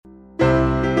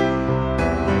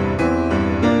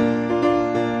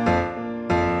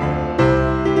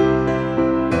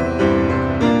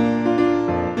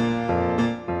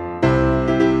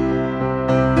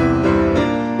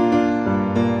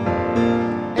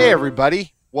Hey,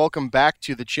 everybody. Welcome back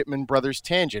to the Chipman Brothers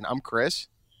Tangent. I'm Chris.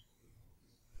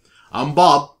 I'm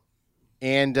Bob.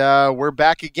 And we're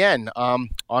back again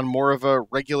on more of a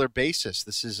regular basis.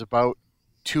 This is about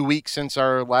 2 weeks since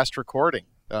our last recording,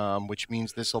 which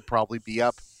means this will probably be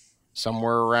up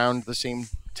somewhere around the same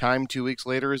time 2 weeks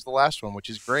later as the last one, which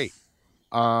is great.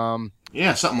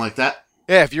 Yeah, something like that.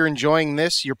 Yeah, if you're enjoying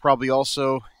this, you're probably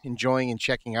also enjoying and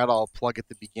checking out, I'll plug at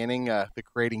the beginning, the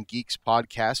Creating Geeks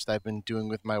podcast I've been doing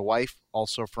with my wife,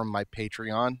 also from my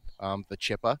Patreon, the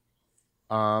Chippa.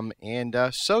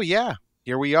 So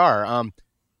here we are.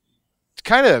 It's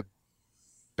kind of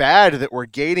bad that we're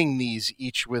gating these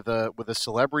each with a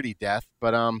celebrity death,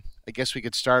 but I guess we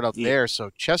could start out there. So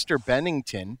Chester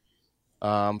Bennington,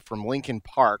 from Linkin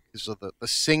Park, so the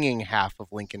singing half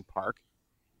of Linkin Park,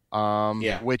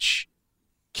 which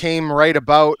came right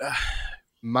about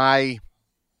my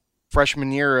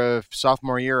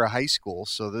sophomore year of high school,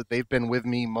 so that they've been with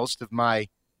me most of my,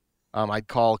 I'd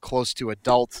call close to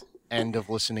adult end of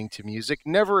listening to music.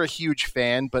 Never a huge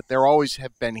fan, but they always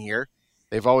have been here.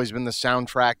 They've always been the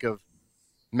soundtrack of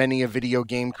many a video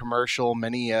game commercial,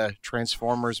 many a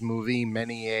Transformers movie,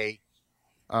 many a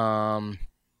dorm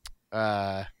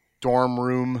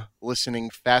room listening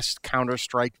fest,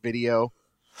 Counter-Strike video,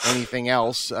 anything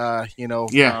else.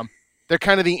 They're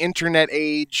kind of the internet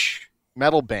age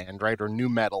metal band, right? Or new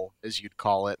metal, as you'd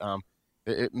call it.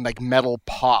 Like metal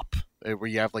pop, where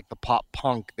you have like the pop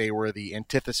punk. They were the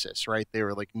antithesis, right? They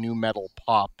were like new metal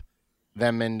pop.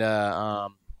 Them and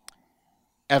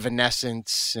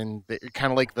Evanescence, and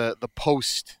kind of like the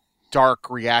post dark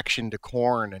reaction to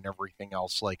Korn and everything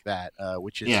else like that,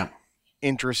 which is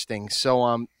interesting.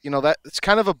 So that it's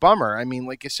kind of a bummer. I mean,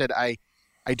 like I said, I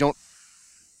don't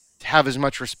have as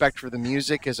much respect for the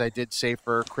music as I did, say,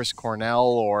 for Chris Cornell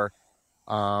or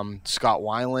Scott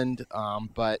Weiland,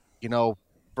 but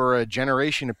for a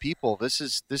generation of people, this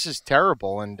is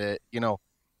terrible. And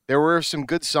there were some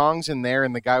good songs in there,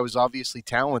 and the guy was obviously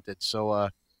talented. So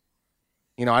I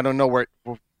don't know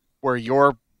where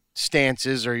your stance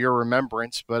is or your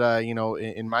remembrance, but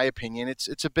in my opinion,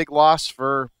 it's a big loss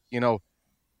for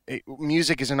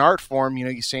music is an art form.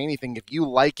 You say anything, if you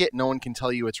like it, no one can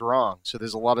tell you it's wrong. So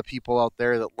there's a lot of people out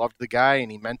there that loved the guy, and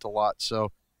he meant a lot.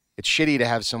 So it's shitty to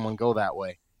have someone go that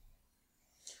way.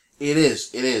 It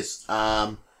is.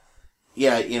 I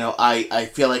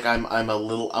feel like I'm like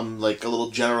a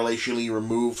little generationally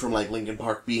removed from like Linkin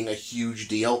Park being a huge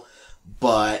deal,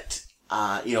 but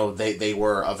they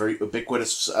were a very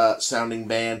ubiquitous sounding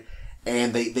band,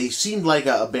 and they seemed like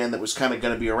a band that was kind of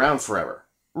going to be around forever.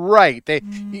 Right.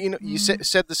 You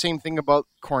said the same thing about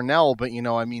Cornell, but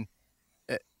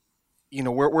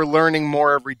we're learning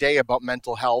more every day about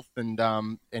mental health and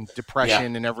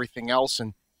depression and everything else.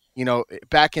 And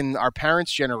back in our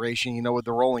parents' generation, with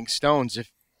the Rolling Stones,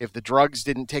 if the Drugs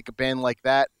didn't take a band like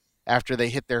that after they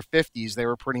hit their 50s, they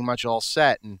were pretty much all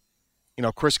set. And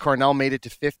Chris Cornell made it to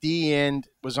 50 and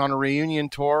was on a reunion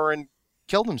tour and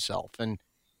killed himself. And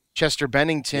Chester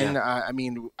Bennington, I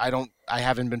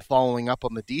haven't been following up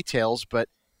on the details, but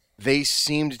they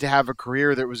seemed to have a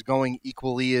career that was going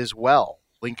equally as well.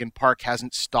 Linkin Park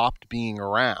hasn't stopped being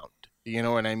around. You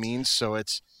know what I mean? So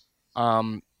it's they're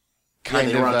on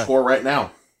tour right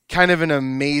now. Kind of an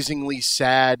amazingly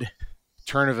sad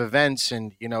turn of events,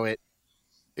 and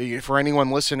for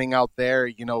anyone listening out there,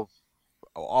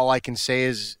 all I can say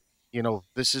is,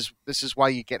 this is why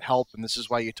you get help, and this is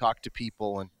why you talk to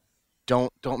people, and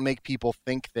don't make people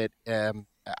think that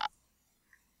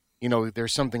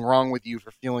there's something wrong with you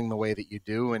for feeling the way that you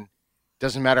do. And it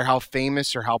doesn't matter how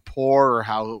famous or how poor or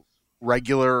how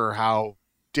regular or how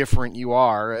different you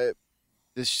are.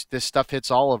 This stuff hits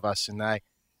all of us, and I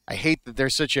hate that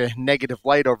there's such a negative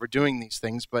light over doing these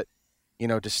things, but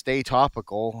to stay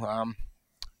topical,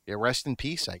 rest in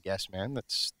peace, I guess, man.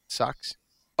 That sucks.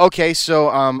 Okay,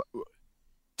 so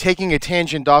taking a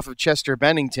tangent off of Chester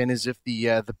Bennington, as if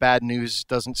the bad news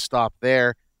doesn't stop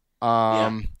there.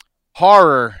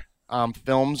 Horror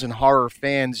films and horror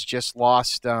fans just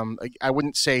lost. I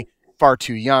wouldn't say far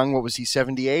too young. What was he,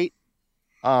 78?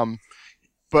 But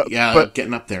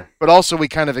getting up there. But also, we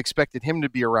kind of expected him to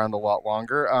be around a lot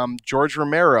longer. George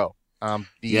Romero,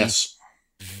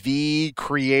 the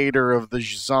creator of the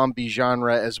zombie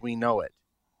genre as we know it.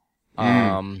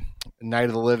 Night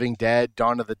of the Living Dead,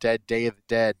 Dawn of the Dead, Day of the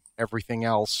Dead, everything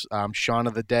else. Shaun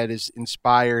of the Dead is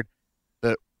inspired.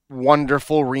 The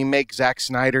wonderful remake Zack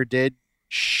Snyder did.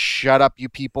 Shut up, you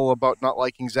people, about not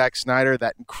liking Zack Snyder.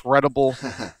 That incredible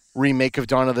remake of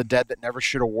Dawn of the Dead that never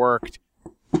should have worked.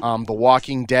 The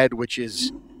Walking Dead, which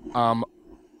is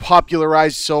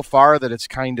popularized so far that it's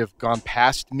kind of gone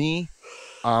past me.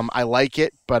 I like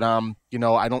it, but you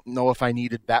know, I don't know if I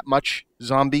needed that much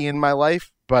zombie in my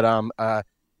life. But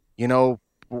you know,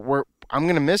 I'm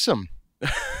gonna miss him.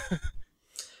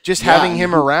 Just having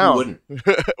him who around wouldn't?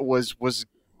 was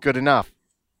good enough.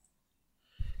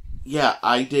 Yeah,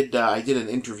 I did an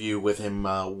interview with him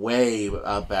way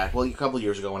back, well, a couple of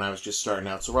years ago when I was just starting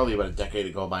out, so probably about a decade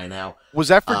ago by now. Was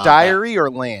that for Diary or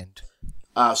Land?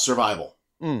 Survival.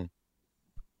 Mm.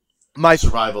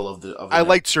 Survival of the. I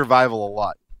liked Survival a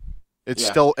lot. It's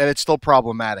still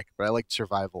problematic, but I liked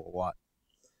Survival a lot.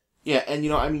 Yeah, and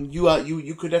I mean,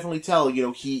 you could definitely tell,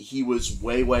 he was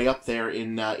way up there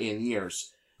in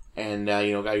years, and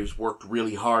guy who's worked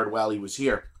really hard while he was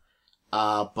here.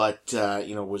 But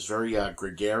was very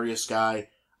gregarious guy.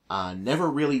 Never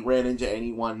really ran into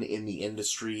anyone in the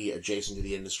industry, adjacent to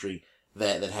the industry,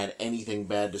 that had anything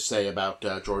bad to say about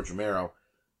George Romero.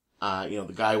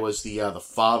 The guy was the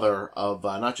father of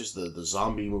not just the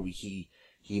zombie movie.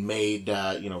 He made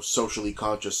socially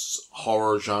conscious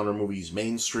horror genre movies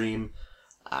mainstream.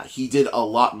 He did a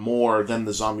lot more than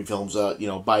the zombie films.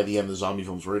 By the end, the zombie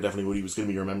films were definitely what he was going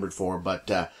to be remembered for. But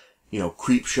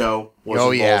Creepshow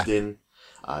was involved in.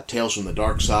 Tales from the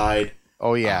Dark Side.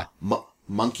 Oh yeah.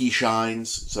 Monkey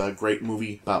Shines. It's a great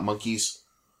movie about monkeys.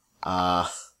 I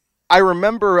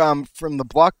remember from the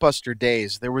Blockbuster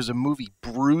days, there was a movie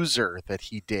Bruiser that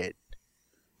he did.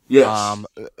 Yes.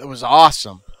 It was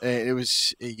awesome. It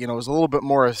was it was a little bit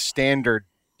more a standard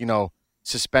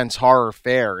suspense horror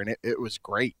fare, and it was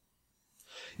great.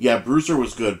 Yeah, Bruiser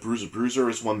was good. Bruiser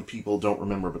is one that people don't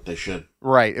remember, but they should.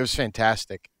 Right. It was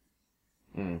fantastic.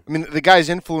 I mean, the guy's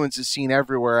influence is seen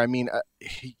everywhere. I mean,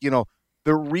 the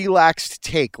relaxed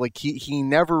take, like he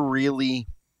never really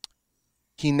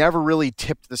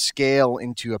tipped the scale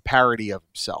into a parody of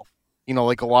himself.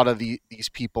 Like a lot of these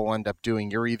people end up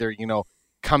doing. You're either,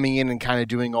 coming in and kind of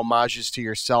doing homages to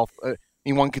yourself. I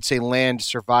mean, one could say Land,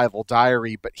 Survival,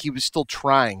 Diary, but he was still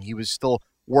trying. He was still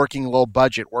working low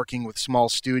budget, working with small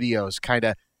studios, kind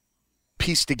of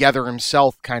piece together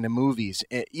himself kind of movies.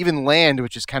 Even Land,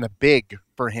 which is kind of big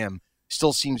for him,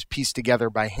 still seems pieced together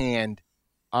by hand.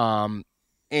 And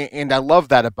I love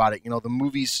that about it. The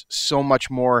movie's so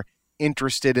much more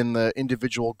interested in the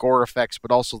individual gore effects, but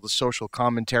also the social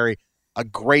commentary. A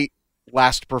great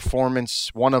last performance,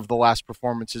 one of the last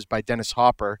performances by Dennis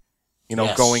Hopper,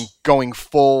 yes. going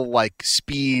full like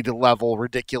Speed level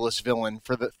ridiculous villain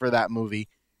for that movie.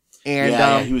 And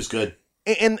yeah, he was good.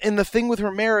 And the thing with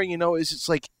Romero, is it's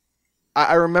like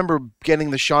I remember getting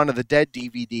the Shaun of the Dead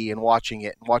DVD and watching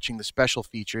it and watching the special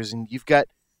features, and you've got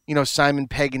Simon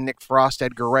Pegg and Nick Frost,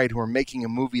 Edgar Wright, who are making a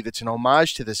movie that's an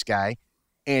homage to this guy,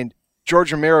 and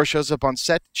George Romero shows up on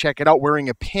set to check it out wearing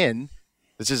a pin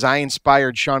that says "I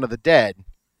inspired Shaun of the Dead."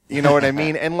 You know what I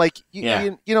mean? And like he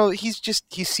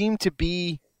seemed to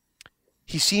be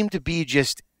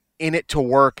just in it to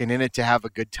work and in it to have a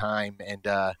good time, and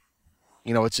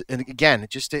it's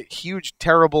just a huge,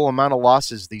 terrible amount of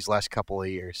losses these last couple of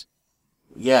years.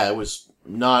 Yeah, it was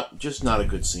not a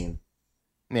good scene.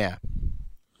 Yeah,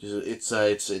 it's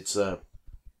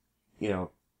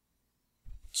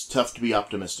tough to be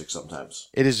optimistic sometimes.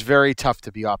 It is very tough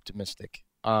to be optimistic.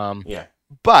 Yeah,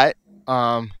 but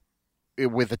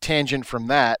with a tangent from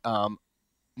that, a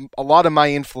lot of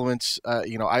my influence,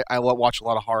 I watch a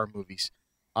lot of horror movies.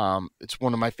 It's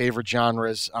one of my favorite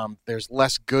genres. There's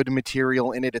less good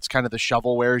material in it. It's kind of the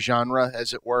shovelware genre,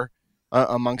 as it were,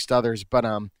 amongst others. But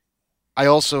I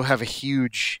also have a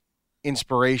huge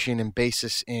inspiration and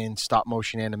basis in stop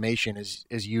motion animation,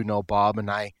 as you know, Bob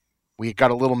and I. We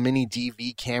got a little mini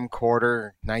DV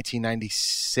camcorder,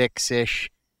 1996-ish,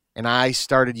 and I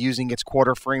started using its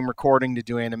quarter frame recording to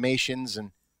do animations.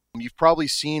 And you've probably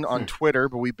seen on Twitter,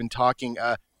 but we've been talking.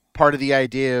 Part of the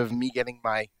idea of me getting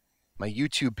my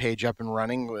YouTube page up and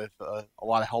running with a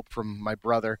lot of help from my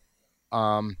brother,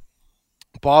 Bob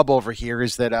over here,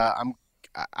 is that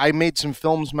I made some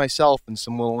films myself and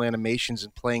some little animations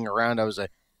and playing around. I was a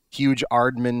huge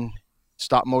Aardman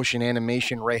stop motion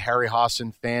animation Ray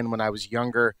Harryhausen fan when I was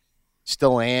younger,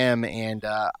 still am, and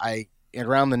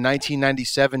around the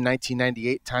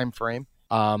 1997-1998 time frame,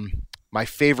 my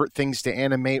favorite things to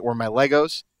animate were my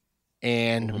Legos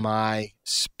and my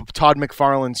Todd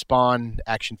McFarlane Spawn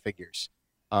action figures.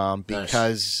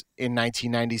 Because in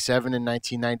 1997 and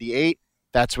 1998,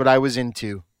 that's what I was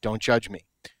into. Don't judge me.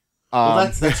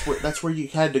 Well, that's where you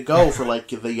had to go for like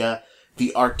the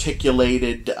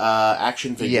articulated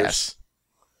action figures. Yes,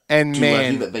 and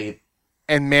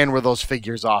man, were those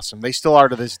figures awesome! They still are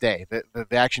to this day. The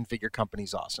action figure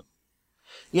company's awesome.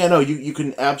 Yeah, no, you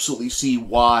can absolutely see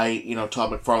why,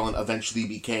 Todd McFarlane eventually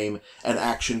became an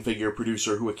action figure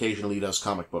producer who occasionally does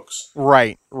comic books.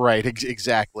 Right,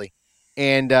 exactly.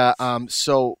 And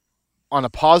so on a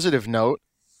positive note,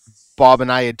 Bob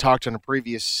and I had talked on a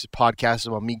previous podcast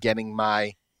about me getting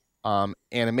my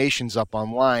animations up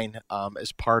online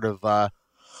as part of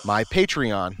my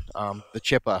Patreon, the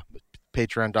Chippa, Yeah,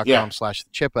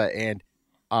 patreon.com/the and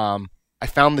I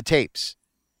found the tapes.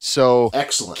 So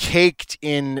excellent. caked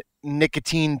in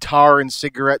nicotine, tar, and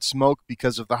cigarette smoke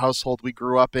because of the household we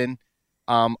grew up in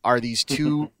are these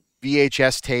two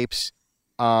VHS tapes.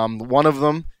 One of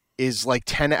them is like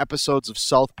 10 episodes of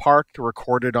South Park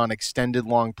recorded on extended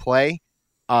long play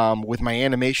with my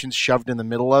animations shoved in the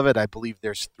middle of it. I believe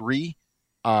there's 3.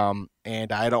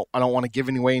 And I don't want to give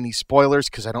away any spoilers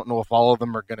because I don't know if all of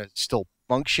them are going to still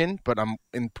function, but I'm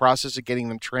in the process of getting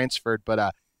them transferred.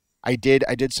 But I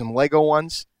did some Lego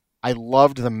ones. I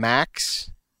loved the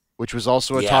Max, which was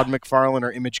also a Todd McFarlane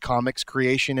or Image Comics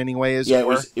creation anyway, as it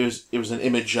were. It was an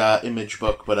image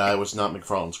book, but it was not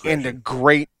McFarlane's creation. And a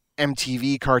great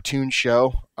MTV cartoon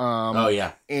show. Oh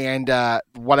yeah. And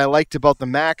what I liked about the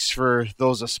Max for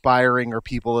those aspiring or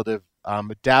people that have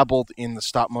dabbled in the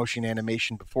stop motion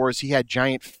animation before is he had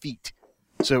giant feet.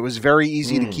 So it was very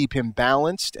easy to keep him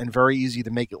balanced and very easy to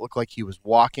make it look like he was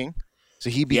walking. So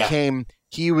he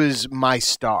was my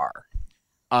star.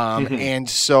 And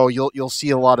so you'll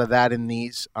see a lot of that in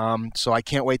these. So I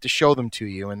can't wait to show them to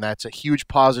you. And that's a huge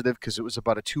positive because it was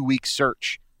about a 2-week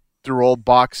search through old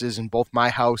boxes in both my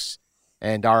house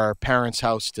and our parents'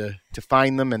 house to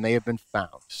find them, and they have been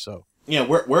found. So yeah,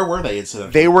 where were they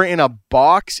incidentally? They were in a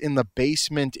box in the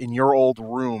basement in your old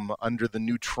room under the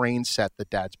new train set that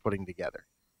Dad's putting together.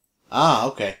 Ah,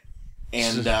 okay.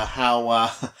 And our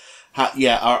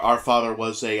father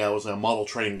was a model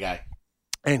train guy.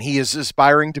 And he is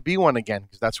aspiring to be one again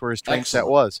because that's where his train set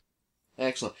was.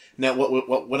 Excellent. Now,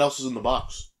 what else is in the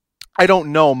box? I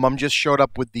don't know. Mom just showed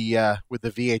up with the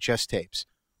VHS tapes.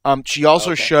 She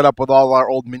also showed up with all our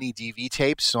old mini DV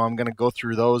tapes, so I'm going to go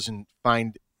through those and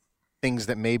find things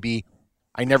that maybe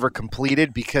I never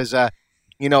completed because,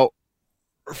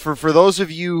 for those of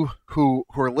you who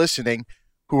are listening,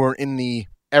 who are in the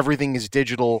everything is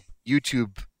digital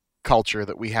YouTube culture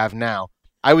that we have now,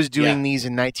 I was doing these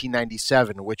in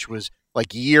 1997, which was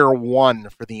like year 1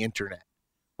 for the internet,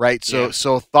 right?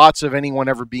 So thoughts of anyone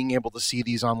ever being able to see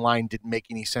these online didn't make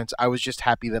any sense. I was just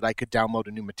happy that I could download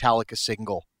a new Metallica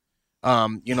single.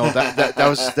 That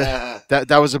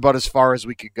was about as far as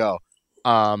we could go.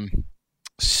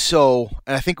 So,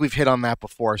 and I think we've hit on that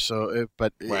before. So,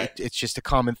 it's just a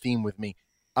common theme with me.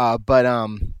 Our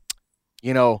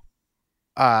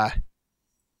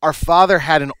father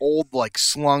had an old, like,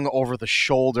 slung over the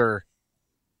shoulder,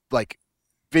 like,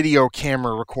 video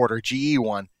camera recorder, GE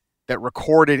one, that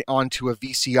recorded onto a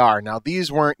VCR. Now,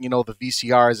 these weren't, the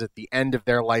VCRs at the end of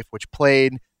their life, which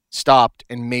played, stopped,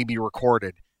 and maybe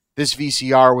recorded. This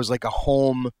VCR was like a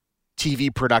home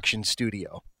TV production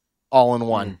studio, all in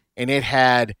one. And it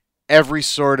had every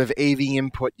sort of AV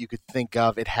input you could think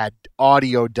of. It had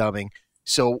audio dubbing.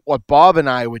 So what Bob and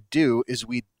I would do is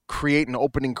we'd create an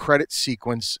opening credit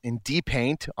sequence in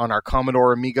D-Paint on our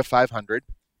Commodore Amiga 500.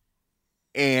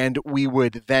 And we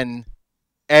would then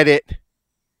edit,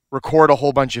 record a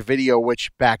whole bunch of video, which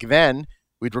back then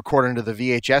we'd record into the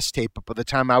VHS tape. But by the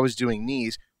time I was doing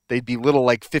these, they'd be little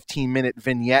like 15-minute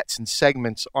vignettes and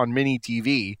segments on mini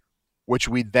DV, which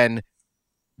we'd then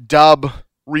dub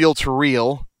reel to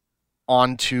reel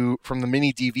from the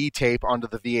mini DV tape onto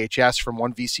the VHS from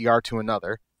one VCR to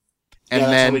another. And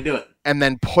that's how we do it. And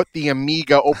then put the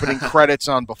Amiga opening credits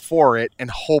on before it and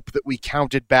hope that we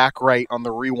counted back right on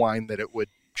the rewind that it would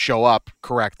show up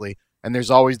correctly. And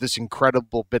there's always this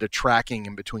incredible bit of tracking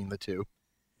in between the two.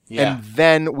 Yeah. And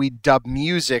then we dub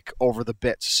music over the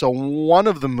bits. So one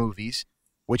of the movies,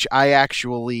 which I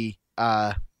actually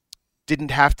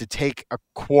didn't have to take a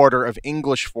quarter of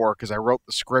English for because I wrote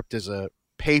the script as a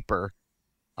paper,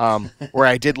 where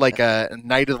I did like a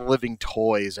Night of the Living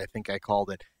Toys, I think I called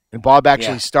it. And Bob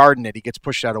actually starred in it. He gets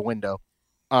pushed out a window.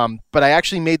 But I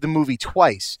actually made the movie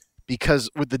twice because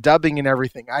with the dubbing and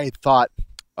everything, I had thought,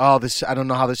 I don't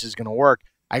know how this is going to work.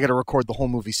 I got to record the whole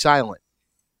movie silent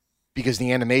because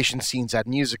the animation scenes had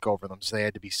music over them, so they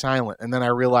had to be silent. And then I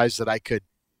realized that I could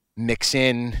mix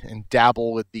in and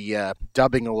dabble with the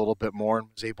dubbing a little bit more and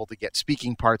was able to get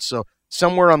speaking parts. So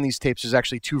somewhere on these tapes, there's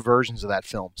actually 2 versions of that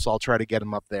film, so I'll try to get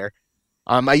them up there.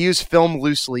 I use film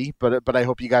loosely, but I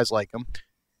hope you guys like them.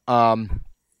 And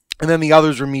then the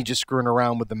others were me just screwing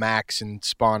around with the Max and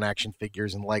Spawn action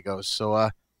figures and Legos.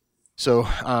 So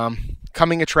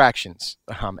coming attractions,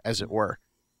 as it were.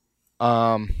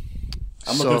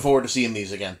 I'm looking forward to seeing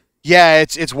these again. Yeah,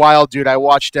 it's wild, dude. I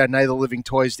watched Night of the Living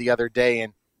Toys the other day,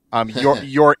 and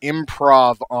your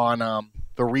improv on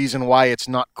the reason why it's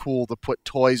not cool to put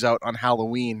toys out on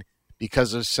Halloween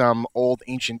because of some old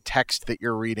ancient text that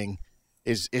you're reading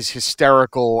is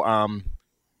hysterical.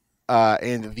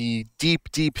 And the deep,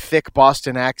 thick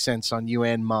Boston accents on you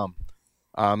and Mum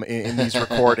in these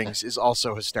recordings is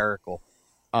also hysterical.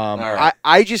 Right.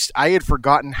 I had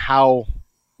forgotten how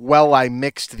well I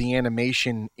mixed the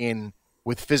animation in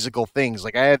with physical things.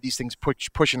 Like I had these things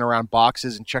pushing around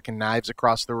boxes and chucking knives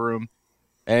across the room,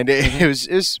 and it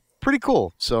was pretty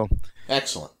cool. So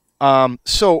excellent.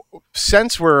 So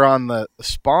since we're on the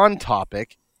Spawn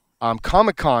topic,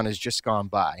 Comic-Con has just gone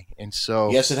by, and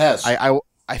so yes, it has.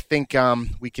 I think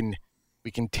we can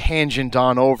tangent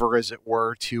on over, as it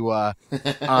were, to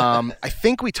I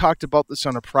think we talked about this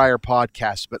on a prior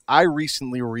podcast, but I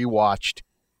recently rewatched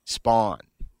Spawn,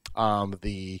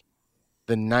 the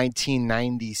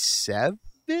 1997.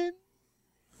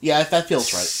 Yeah, that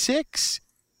feels right.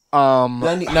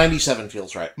 97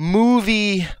 feels right.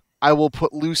 Movie, I will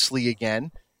put loosely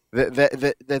again,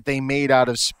 that they made out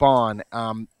of Spawn.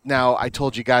 Now, I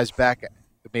told you guys back, I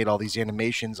made all these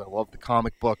animations. I love the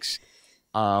comic books.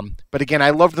 But again,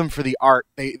 I love them for the art.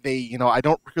 They I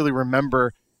don't really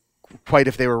remember quite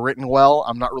if they were written well.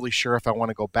 I'm not really sure if I want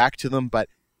to go back to them, but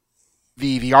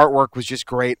the artwork was just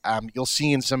great. You'll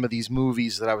see in some of these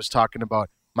movies that I was talking about,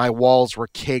 my walls were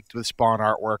caked with Spawn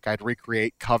artwork. I'd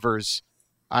recreate covers.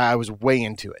 I was way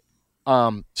into it.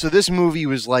 So this movie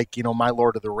was like, my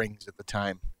Lord of the Rings at the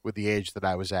time with the age that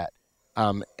I was at.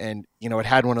 And, it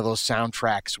had one of those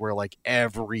soundtracks where like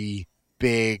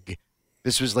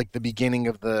this was like the beginning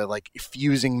of the like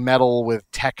fusing metal with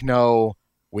techno,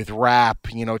 with rap,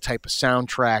 type of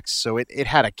soundtracks. So it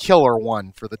had a killer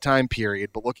one for the time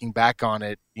period, but looking back on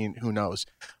it, who knows?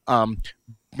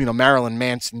 Marilyn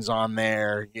Manson's on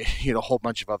there, a whole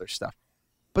bunch of other stuff.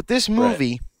 But this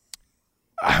movie,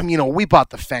 right. We bought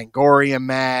the Fangoria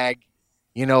mag,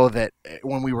 that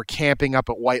when we were camping up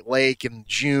at White Lake in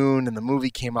June, and the movie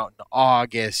came out in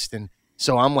August. And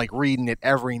so I'm like reading it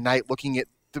every night, looking at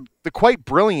the quite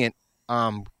brilliant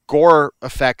gore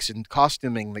effects and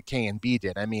costuming that K&B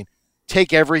did. I mean,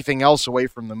 take everything else away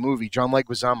from the movie. John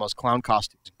Leguizamo's clown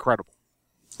costume is incredible.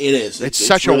 It is. It's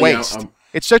such a waste.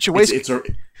 It's such a waste.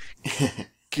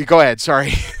 Go ahead.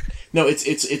 Sorry. No,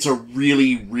 it's a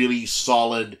really, really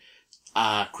solid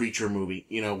creature movie.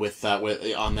 With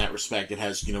on that respect, it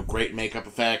has great makeup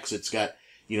effects. It's got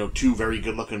two very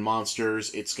good looking monsters.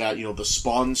 It's got the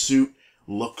Spawn suit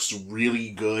looks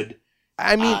really good.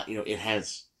 I mean, it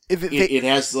has it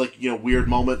has like weird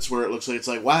moments where it looks like it's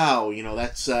like wow,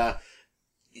 that's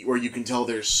where you can tell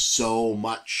there's so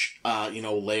much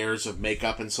layers of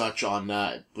makeup and such on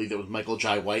I believe it was Michael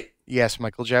Jai White. Yes,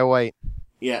 Michael Jai White.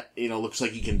 Yeah, looks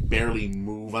like he can barely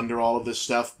move under all of this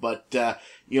stuff, but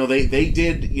they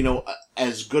did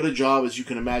as good a job as you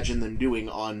can imagine them doing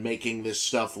on making this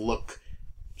stuff look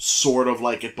sort of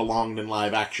like it belonged in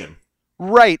live action.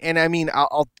 Right, and I mean,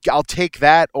 I'll take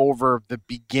that over the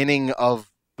beginning of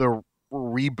the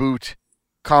reboot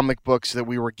comic books that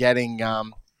we were getting.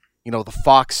 The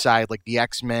Fox side, like the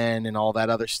X-Men and all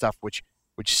that other stuff, which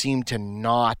seemed to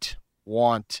not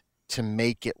want to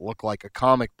make it look like a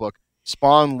comic book.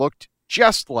 Spawn looked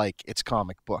just like its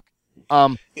comic book.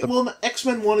 The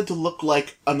X-Men wanted to look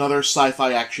like another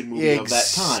sci-fi action movie of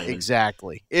that time.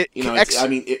 Exactly.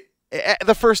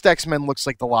 The first X-Men looks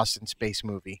like the Lost in Space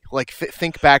movie. Like,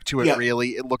 think back to it, really.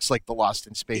 It looks like the Lost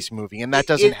in Space movie, and that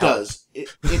doesn't help. It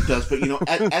does, but,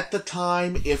 at the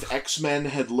time, if X-Men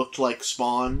had looked like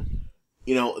Spawn,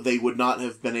 they would not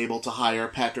have been able to hire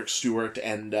Patrick Stewart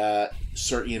and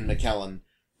Sir Ian McKellen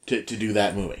to do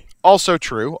that movie. Also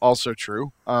true.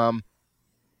 But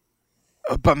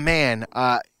man,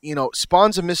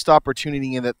 Spawn's a missed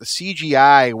opportunity in that the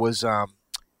CGI was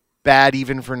bad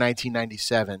even for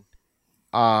 1997.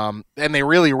 And they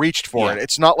really reached for it.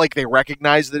 It's not like they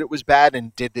recognized that it was bad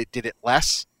and did it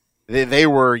less. They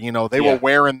were were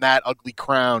wearing that ugly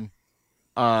crown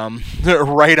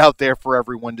right out there for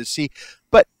everyone to see.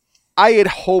 But I had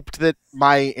hoped that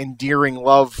my endearing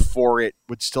love for it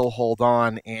would still hold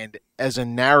on, and as a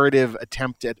narrative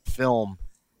attempt at film,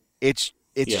 it's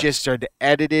just started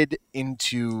edited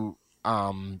into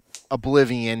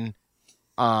oblivion,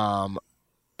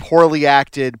 poorly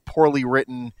acted, poorly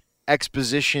written,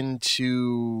 exposition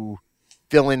to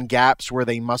fill in gaps where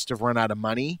they must have run out of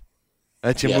money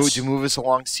to move us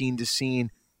along scene to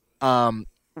scene,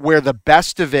 where the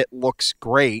best of it looks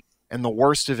great and the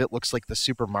worst of it looks like the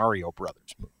Super Mario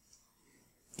Brothers movie.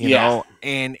 You know,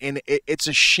 and it's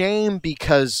a shame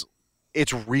because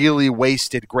it's really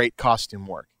wasted great costume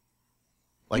work.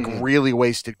 Like, really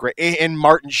wasted great. And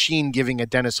Martin Sheen giving a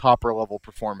Dennis Hopper level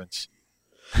performance.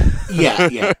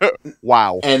 Yeah.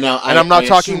 Wow. And I'm not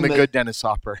talking the good Dennis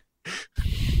Hopper.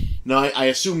 No, I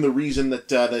assume the reason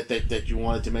that you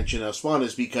wanted to mention Spawn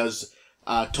is because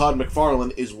Todd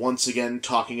McFarlane is once again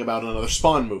talking about another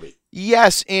Spawn movie.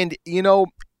 Yes, and, the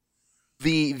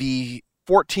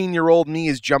 14-year-old me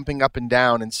is jumping up and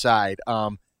down inside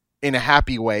in a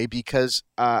happy way because,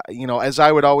 as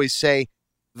I would always say,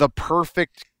 the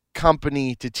perfect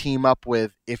company to team up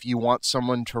with if you want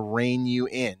someone to rein you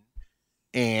in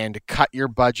and cut your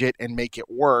budget and make it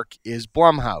work is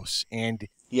Blumhouse. And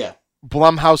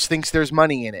Blumhouse thinks there's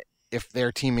money in it if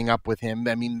they're teaming up with him.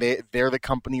 I mean, they're the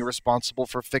company responsible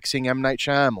for fixing M. Night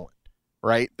Shyamalan,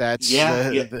 right? That's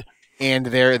and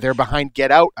they're behind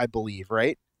Get Out, I believe,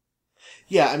 right?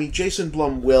 Yeah, I mean, Jason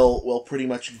Blum will pretty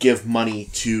much give money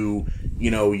to,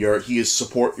 he is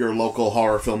support your local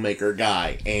horror filmmaker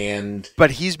guy,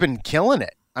 but he's been killing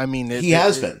it. I mean, he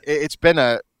has been. It's been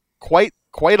a quite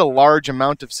a large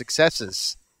amount of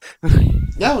successes.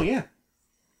 Oh yeah.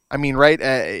 I mean, right?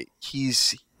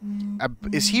 Is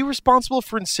he responsible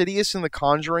for Insidious and The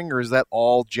Conjuring, or is that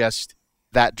all just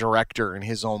that director and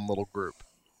his own little group?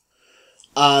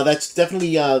 That's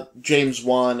definitely James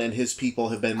Wan and his people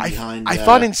have been behind. I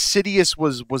thought Insidious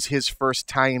was his first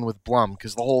tie-in with Blum,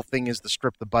 because the whole thing is to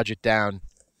strip the budget down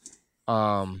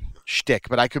shtick,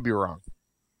 but I could be wrong.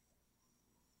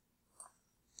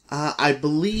 I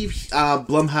believe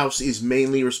Blumhouse is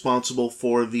mainly responsible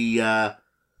for the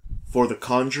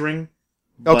Conjuring.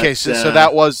 Okay, so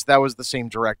that was the same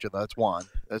director. That's Wan.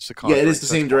 That's the Conjuring. Yeah, it is the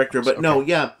same director, but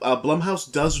okay.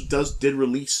 Blumhouse did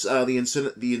release the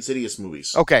Insidious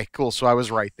movies. Okay, cool. So I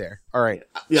was right there. All right.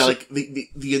 Yeah, like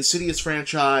the Insidious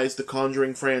franchise, the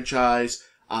Conjuring franchise,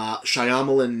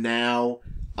 Shyamalan now,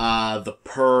 The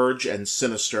Purge and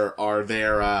Sinister are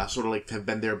their sort of like have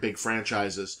been their big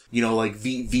franchises. Like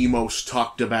the most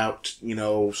talked about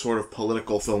sort of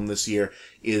political film this year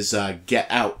is Get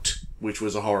Out, which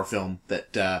was a horror film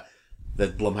that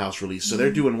Blumhouse released. So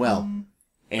they're doing well.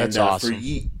 And that's awesome.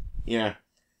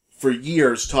 For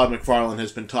years, Todd McFarlane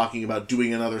has been talking about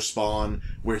doing another Spawn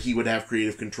where he would have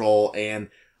creative control, and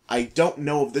I don't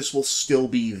know if this will still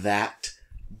be that,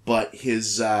 but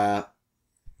his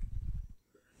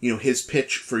his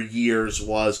pitch for years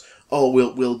was,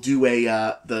 we'll do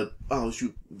the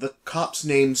cops'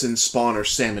 names in Spawn are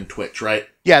Sam and Twitch, right?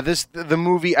 Yeah, the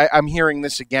movie. I'm hearing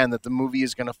this again, that the movie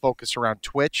is going to focus around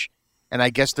Twitch, and I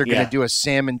guess they're going to do a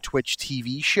Sam and Twitch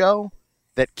TV show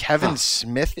that Kevin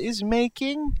Smith is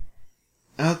making.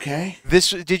 Okay.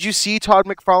 Did you see Todd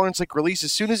McFarlane's release?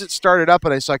 As soon as it started up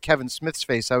and I saw Kevin Smith's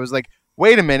face, I was like,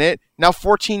 wait a minute, now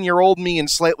 14-year-old me and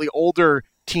slightly older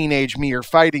teenage me are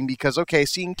fighting because,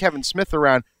 seeing Kevin Smith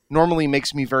around normally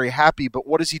makes me very happy, but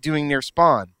what is he doing near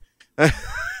Spawn?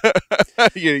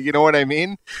 you know what I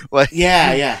mean?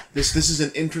 Yeah. This is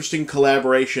an interesting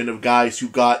collaboration of guys who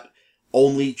got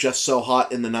only just so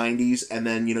hot in the 90s, and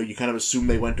then, you kind of assume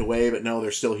they went away, but no, they're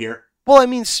still here. Well, I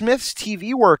mean, Smith's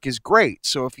TV work is great,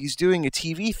 so if he's doing a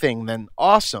TV thing, then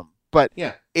awesome. But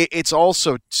it's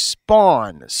also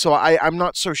Spawn, so I'm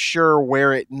not so sure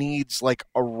where it needs,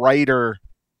 a writer,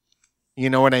 you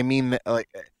know what I mean?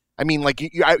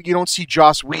 You don't see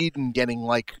Joss Whedon getting,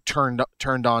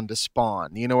 turned on to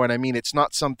Spawn, you know what I mean? It's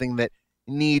not something that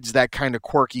needs that kind of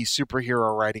quirky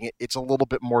superhero writing. It's a little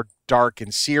bit more dark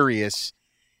and serious.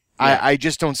 Yeah. I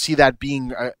just don't see that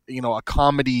being a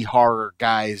comedy horror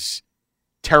guy's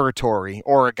territory,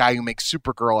 or a guy who makes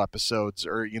Supergirl episodes,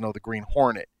 or the Green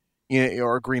Hornet,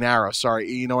 or Green Arrow.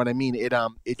 Sorry, you know what I mean?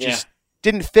 It just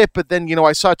didn't fit. But then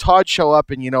I saw Todd show up,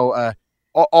 and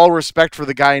all respect for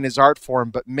the guy and his art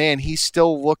form, but man, he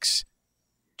still looks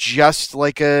just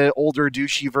like a older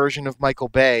douchey version of Michael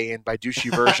Bay, and by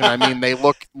douchey version I mean they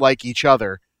look like each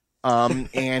other.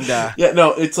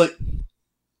 It's like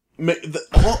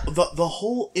the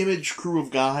whole Image crew of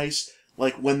guys,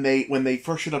 when they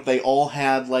first showed up, they all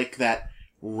had that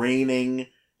reigning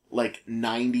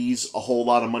 90s a whole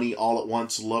lot of money all at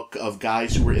once look of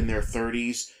guys who were in their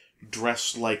 30s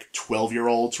dressed like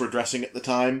 12-year-olds were dressing at the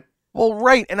time. Well,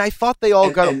 right, and I thought they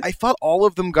all I thought all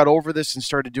of them got over this and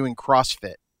started doing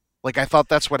CrossFit. I thought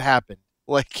that's what happened.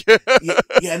 But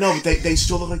they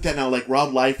still look like that now.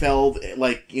 Rob Liefeld,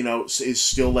 is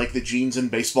still the jeans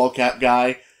and baseball cap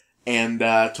guy, and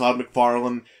Todd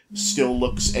McFarlane still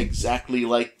looks exactly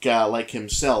like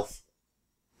himself.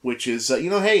 Which is,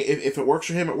 hey, if it works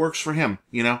for him, it works for him.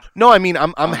 No, I mean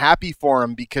I'm happy for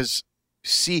him because,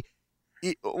 see,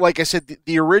 like I said,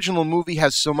 the original movie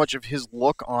has so much of his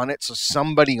look on it, so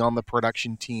somebody on the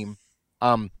production team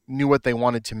knew what they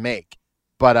wanted to make.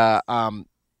 But and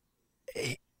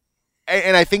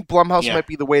I think Blumhouse might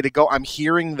be the way to go. I'm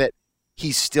hearing that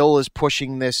he still is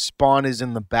pushing this. Spawn is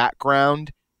in the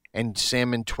background, and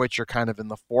Sam and Twitch are kind of in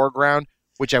the foreground,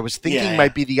 which I was thinking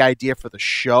might be the idea for the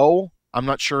show. I'm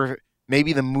not sure.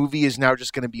 Maybe the movie is now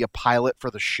just going to be a pilot for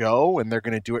the show, and they're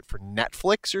going to do it for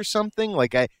Netflix or something.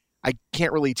 Like I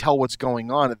can't really tell what's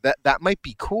going on. That might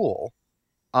be cool.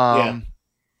 But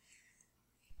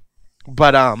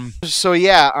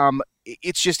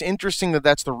it's just interesting that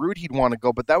that's the route he'd want to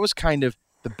go. But that was kind of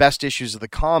the best issues of the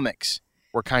comics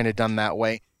were kind of done that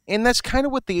way, and that's kind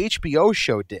of what the HBO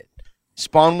show did.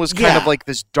 Spawn was kind of like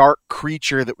this dark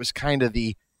creature that was kind of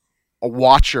a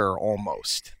watcher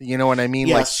almost. You know what I mean?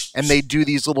 Yes. Like, and they do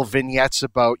these little vignettes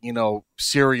about,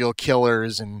 serial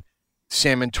killers, and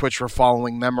Sam and Twitch were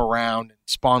following them around, and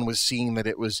Spawn was seeing that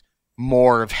it was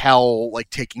more of hell, like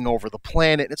taking over the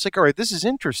planet. And it's like, all right, this is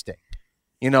interesting.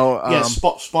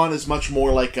 Spawn is much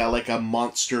more like a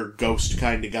monster ghost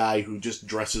kind of guy who just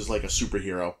dresses like a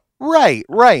superhero. Right.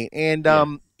 And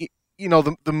the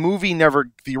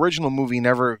original movie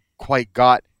never quite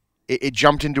got. It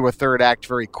jumped into a third act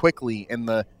very quickly, and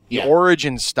the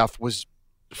origin stuff was,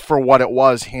 for what it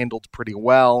was, handled pretty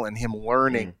well, and him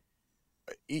learning.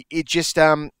 It just,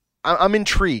 I'm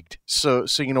intrigued. So a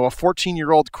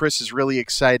 14-year-old Chris is really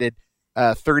excited.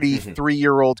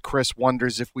 33-year-old Chris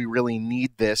wonders if we really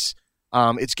need this.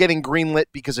 It's getting greenlit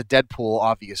because of Deadpool,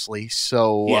 obviously.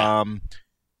 So,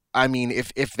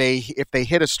 if they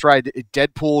hit a stride,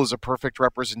 Deadpool is a perfect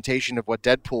representation of what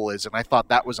Deadpool is, and I thought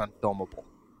that was unfilmable.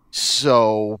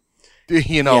 So,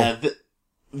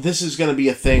 this is going to be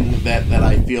a thing that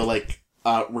I feel like,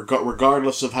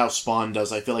 regardless of how Spawn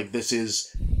does, I feel like this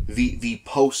is the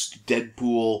post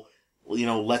Deadpool.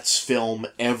 Let's film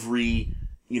every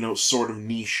sort of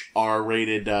niche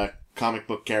R-rated comic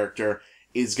book character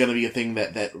is going to be a thing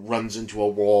that runs into a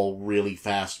wall really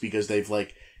fast, because they've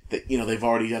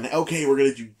already done, okay, we're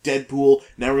going to do Deadpool,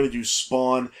 now we're going to do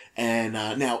Spawn, and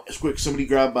now, quick, somebody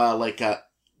grab,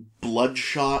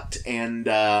 Bloodshot and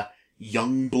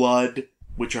Youngblood,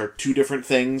 which are two different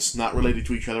things, not related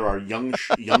to each other, are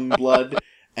Youngblood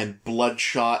and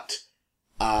Bloodshot.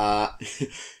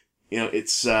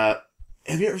 It's,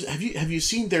 have you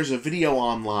seen, there's a video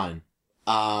online,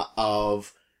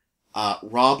 of,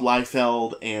 Rob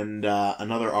Liefeld and,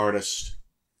 another artist,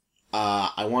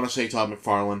 I want to say Todd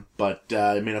McFarlane, but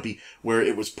it may not be, where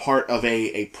it was part of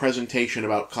a presentation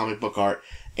about comic book art,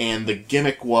 and the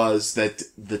gimmick was that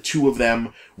the two of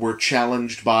them were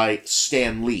challenged by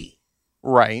Stan Lee.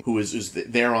 Right. Who is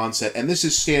there on set. And this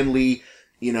is Stan Lee,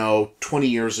 20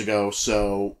 years ago,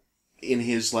 so in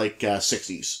his,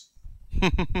 60s.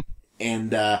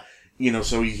 And,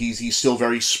 so he's still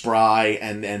very spry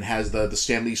and has the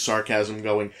Stan Lee sarcasm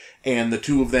going. And the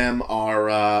two of them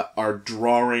are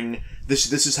drawing.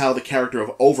 This is how the character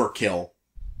of Overkill,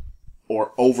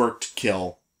 or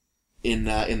Overkill, in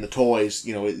the toys,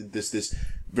 this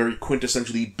very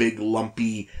quintessentially big,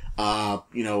 lumpy,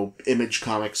 Image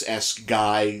Comics-esque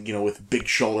guy, with big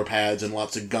shoulder pads and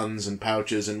lots of guns and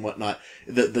pouches and whatnot.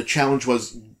 The challenge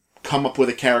was come up with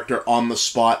a character on the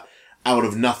spot out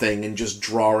of nothing and just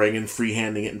drawing and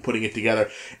freehanding it and putting it together.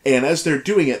 And as they're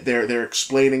doing it, they're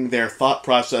explaining their thought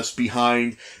process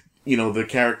behind, the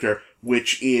character,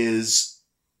 which is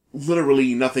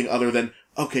literally nothing other than,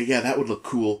 okay, yeah, that would look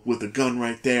cool with the gun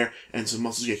right there and some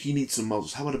muscles. Yeah, he needs some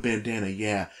muscles. How about a bandana?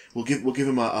 Yeah, we'll give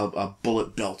him a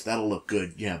bullet belt. That'll look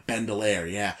good. Yeah, Bandolier.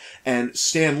 Yeah, and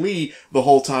Stan Lee the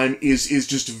whole time is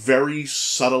just very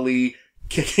subtly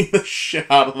kicking the shit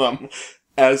out of them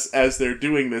as they're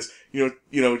doing this.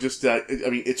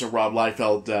 It's a Rob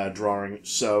Liefeld drawing,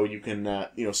 so you can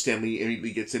Stan Lee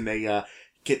immediately gets in a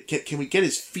can we get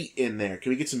his feet in there?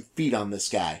 Can we get some feet on this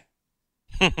guy?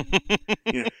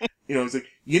 It's like,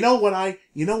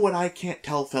 what I can't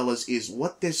tell, fellas, is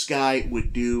what this guy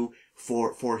would do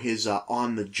for his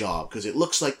on the job, because it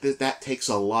looks like that takes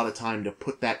a lot of time to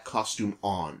put that costume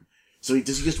on. So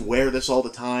does he just wear this all the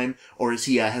time, or is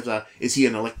he is he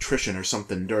an electrician or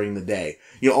something during the day?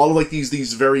 All of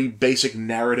these very basic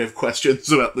narrative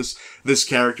questions about this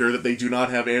character that they do not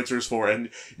have answers for, and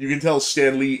you can tell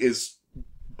Stan Lee is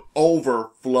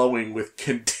overflowing with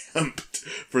contempt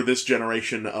for this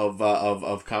generation of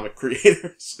comic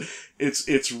creators.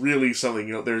 It's really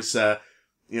something. There's I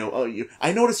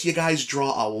notice you guys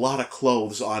draw a lot of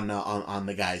clothes on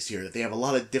the guys here, that they have a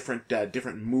lot of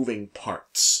different moving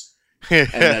parts.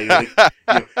 And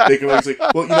they can always say,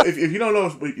 well, if you don't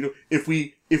know, if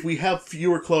we have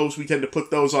fewer clothes, we tend to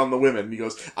put those on the women. And he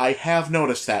goes, I have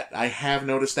noticed that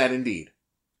indeed.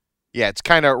 Yeah, it's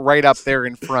kind of right up there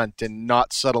in front and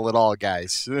not subtle at all,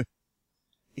 guys.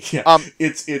 Yeah,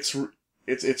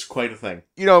 it's quite a thing.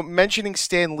 Mentioning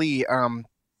Stan Lee,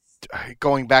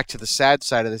 going back to the sad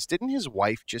side of this, didn't his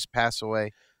wife just pass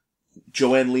away?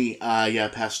 Joanne Lee,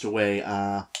 passed away.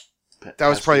 That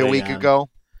was probably a week ago.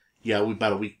 Yeah,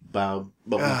 about a week, about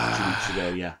 2 weeks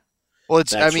ago. Yeah. Well,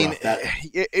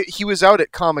 he was out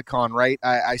at Comic-Con, right?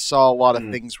 I saw a lot of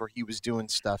things where he was doing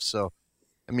stuff. So,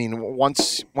 I mean,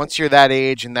 once you're that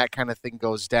age and that kind of thing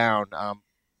goes down, I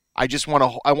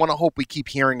want to hope we keep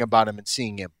hearing about him and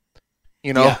seeing him.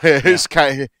 It's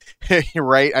kind of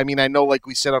right. I mean, I know, like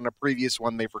we said on a previous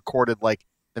one, they've recorded like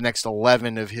the next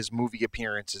 11 of his movie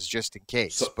appearances just in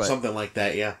case, but something like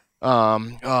that. Yeah.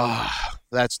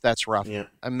 That's rough. Yeah.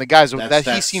 I mean, the guys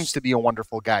he seems to be a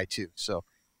wonderful guy too. So.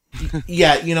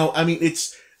 Yeah, I mean,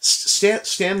 it's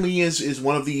Stan Lee is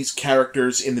one of these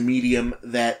characters in the medium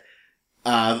that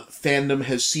fandom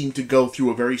has seemed to go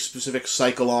through a very specific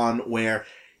cycle on, where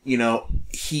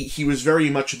he was very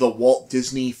much the Walt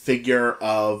Disney figure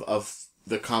of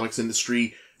the comics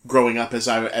industry growing up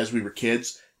as we were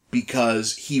kids,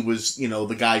 because he was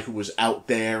the guy who was out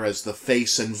there as the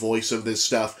face and voice of this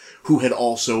stuff, who had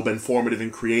also been formative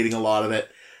in creating a lot of it,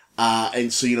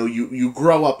 and so you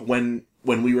grow up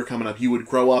when we were coming up, you would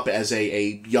grow up as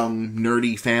a young,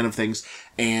 nerdy fan of things,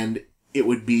 and it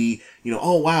would be,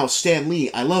 oh wow, Stan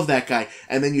Lee, I love that guy.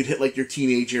 And then you'd hit like your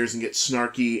teenage years and get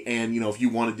snarky, and if you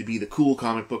wanted to be the cool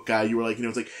comic book guy, you were like,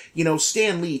 it's like,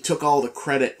 Stan Lee took all the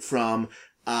credit from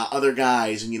other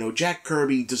guys, and Jack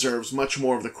Kirby deserves much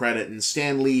more of the credit, and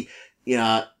Stan Lee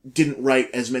didn't write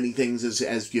as many things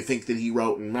as you think that he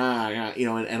wrote, and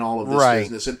and all of this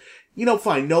business. And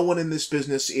fine, no one in this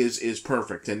business is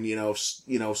perfect, and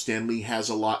Stan Lee has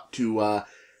a lot to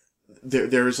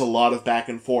there is a lot of back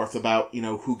and forth about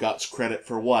who got credit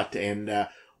for what, and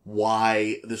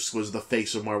why this was the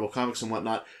face of Marvel Comics and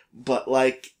whatnot. But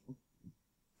like,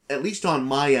 at least on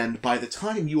my end, by the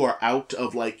time you are out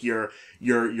of like your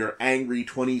angry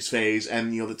 20s phase,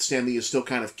 and that Stan Lee is still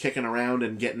kind of kicking around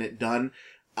and getting it done,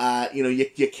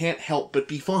 you can't help but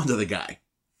be fond of the guy.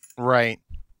 Right.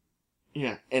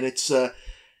 Yeah, and it's, I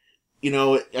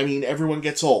mean, everyone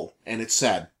gets old, and it's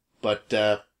sad, but,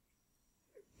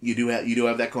 you do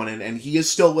have that going in, and he is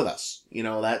still with us.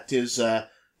 That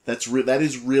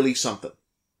is really something.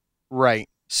 Right.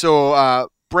 So,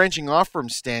 branching off from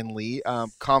Stan Lee,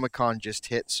 Comic-Con just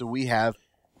hit, so we have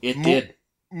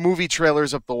movie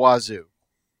trailers up the wazoo.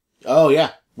 Oh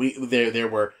yeah, there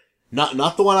were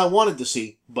not the one I wanted to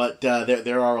see, but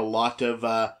there are a lot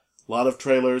of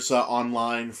trailers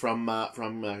online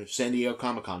from San Diego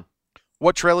Comic-Con.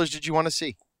 What trailers did you want to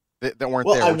see that weren't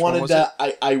there?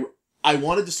 I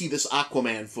wanted to see this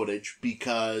Aquaman footage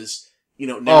because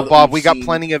now Bob, we got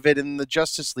plenty of it in the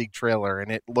Justice League trailer,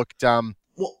 and it looked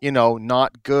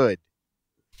not good.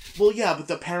 Well, yeah,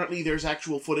 but apparently there's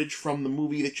actual footage from the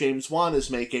movie that James Wan is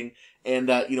making, and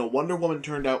Wonder Woman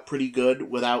turned out pretty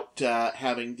good without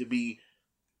having to be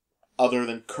other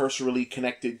than cursorily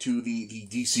connected to the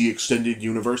DC extended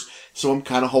universe. So I'm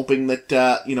kind of hoping that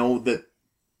that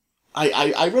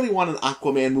I really want an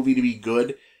Aquaman movie to be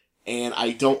good, and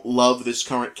I don't love this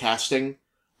current casting.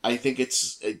 I think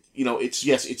it's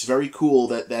very cool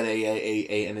that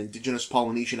an indigenous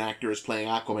Polynesian actor is playing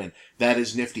Aquaman. That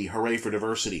is nifty. Hooray for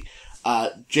diversity.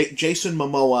 Jason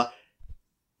Momoa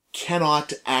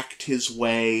cannot act his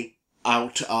way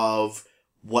out of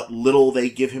what little they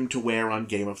give him to wear on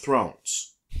Game of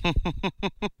Thrones.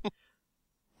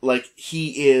 Like,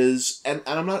 he is, and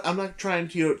I'm not trying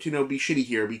to be shitty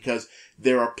here, because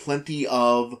there are plenty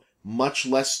of much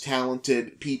less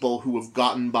talented people who have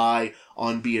gotten by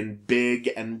on being big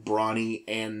and brawny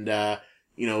and,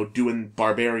 doing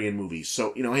barbarian movies.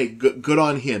 So, hey, good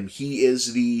on him. He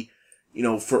is the,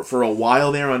 for a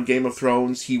while there on Game of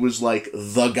Thrones, he was like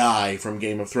the guy from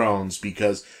Game of Thrones,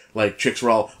 because, like, chicks were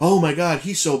all, oh my god,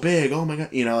 he's so big, oh my god,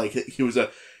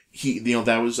 that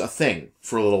was a thing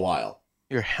for a little while.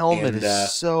 Your helmet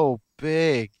is so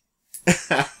big.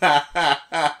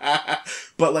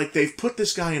 But like, they've put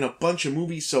this guy in a bunch of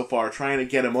movies so far trying to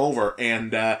get him over,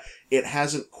 and it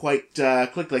hasn't quite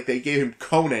clicked. Like, they gave him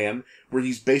Conan, where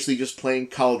he's basically just playing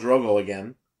Khal Drogo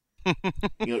again.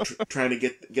 Trying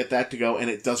to get that to go, and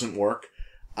it doesn't work.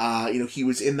 He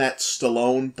was in that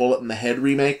Stallone Bullet in the Head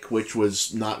remake, which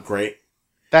was not great.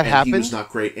 That happened? He was not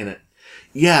great in it.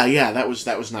 Yeah, that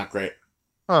was not great.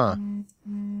 Huh.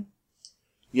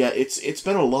 Yeah, it's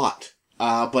been a lot.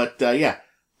 I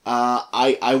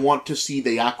want to see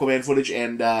the Aquaman footage,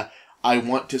 and I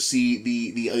want to see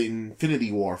the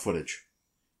Infinity War footage.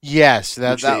 Yes,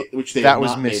 which they that have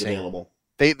was not missing. made available.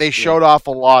 They showed off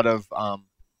a lot of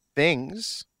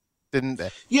things, didn't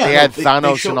they? Yeah, they had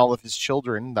Thanos and all of his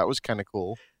children. That was kind of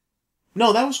cool.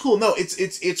 No, that was cool. No,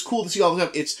 it's cool to see all the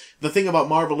stuff. It's the thing about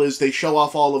Marvel is they show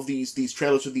off all of these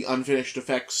trailers with the unfinished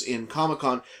effects in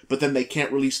Comic-Con, but then they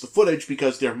can't release the footage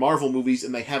because they're Marvel movies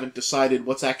and they haven't decided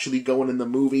what's actually going in the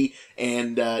movie,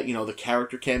 and the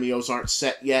character cameos aren't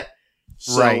set yet.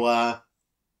 So, right.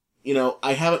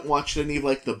 I haven't watched any of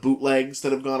like the bootlegs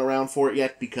that have gone around for it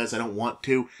yet because I don't want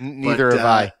to. Neither have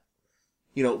I.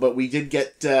 But we did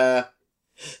get. I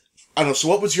don't know. So,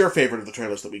 what was your favorite of the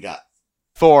trailers that we got?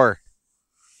 Thor.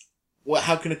 Well,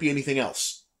 how can it be anything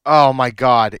else? Oh my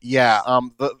God! Yeah,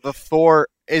 the Thor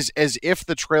is as if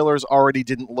the trailers already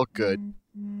didn't look good.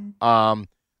 The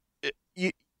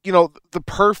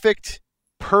perfect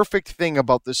thing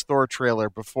about this Thor trailer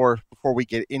before we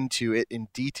get into it in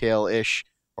detail-ish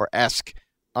or esque,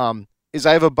 is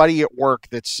I have a buddy at work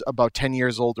that's about 10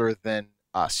 years older than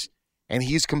us, and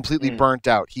he's completely burnt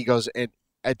out. He goes,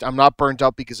 I'm not burnt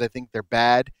out because I think they're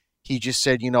bad. He just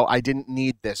said, I didn't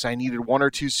need this. I needed one or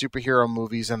two superhero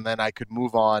movies, and then I could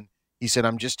move on. He said,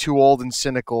 I'm just too old and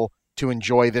cynical to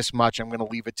enjoy this much. I'm going to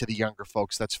leave it to the younger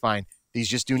folks. That's fine. These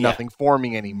just do nothing for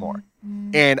me anymore.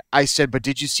 And I said, but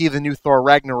did you see the new Thor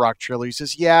Ragnarok trailer? He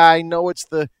says, yeah, I know it's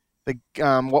the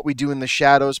What We Do in the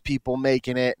Shadows people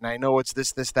making it, and I know it's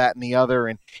this, that, and the other,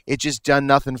 and it just done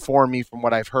nothing for me from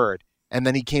what I've heard. And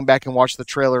then he came back and watched the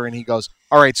trailer, and he goes,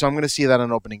 all right, so I'm going to see that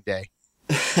on opening day.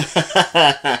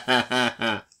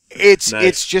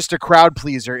 It's just a crowd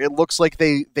pleaser. It looks like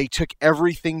they took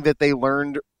everything that they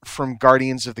learned from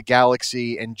Guardians of the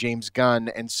Galaxy and James Gunn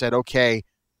and said, okay,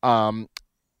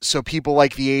 so people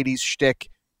like the 80s shtick,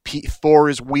 Thor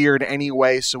is weird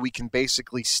anyway, so we can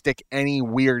basically stick any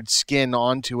weird skin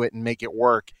onto it and make it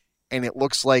work. And it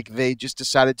looks like they just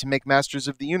decided to make Masters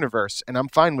of the Universe, and I'm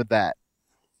fine with that.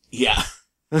 Yeah.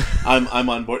 I'm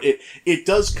on board. It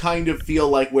does kind of feel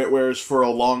like whereas for a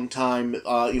long time,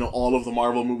 all of the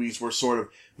Marvel movies were sort of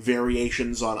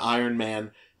variations on Iron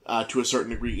Man to a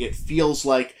certain degree. It feels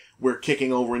like we're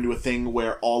kicking over into a thing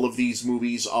where all of these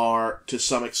movies are to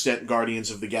some extent Guardians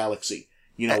of the Galaxy.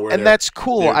 And that's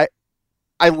cool.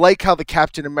 I like how the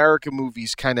Captain America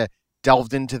movies kind of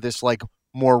delved into this like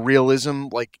more realism,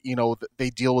 like they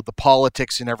deal with the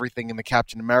politics and everything in the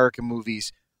Captain America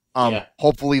movies.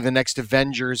 Hopefully the next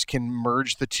Avengers can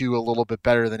merge the two a little bit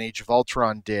better than Age of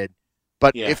Ultron did.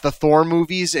 But if the Thor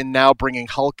movies and now bringing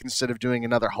Hulk instead of doing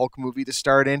another Hulk movie to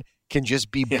start in can just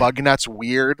be bug nuts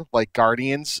weird like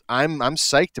Guardians, I'm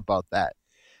psyched about that.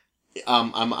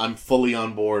 I'm fully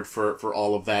on board for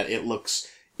all of that. It looks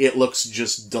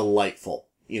just delightful,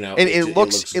 And it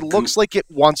looks like it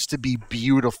wants to be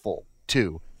beautiful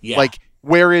too. Yeah. Like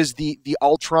whereas the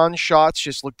Ultron shots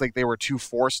just looked like they were too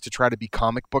forced to try to be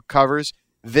comic book covers,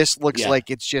 this looks like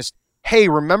it's just, hey,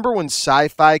 remember when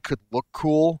sci-fi could look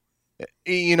cool?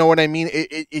 You know what I mean?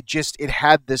 It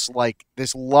had this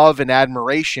love and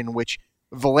admiration, which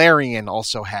Valerian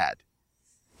also had.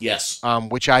 Yes.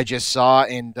 Which I just saw,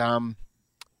 and on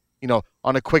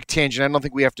a quick tangent, I don't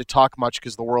think we have to talk much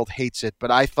because the world hates it, but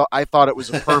I thought it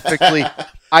was a perfectly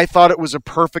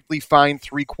fine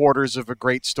 3/4 of a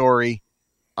great story.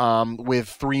 With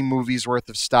 3 movies worth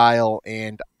of style,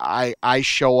 and I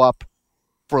show up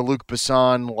for Luc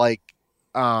Besson like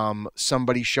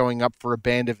somebody showing up for a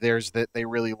band of theirs that they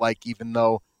really like, even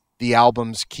though the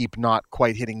albums keep not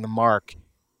quite hitting the mark.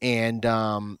 And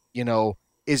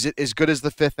is it as good as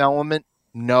The Fifth Element?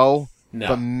 No,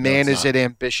 but man, is it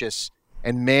ambitious,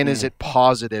 and man, is it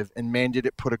positive, and man, did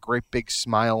it put a great big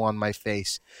smile on my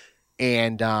face.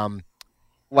 And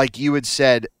like you had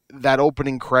said, that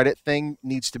opening credit thing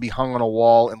needs to be hung on a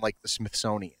wall in like the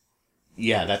Smithsonian.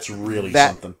 Yeah, that's really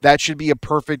something. That should be a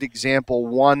perfect example,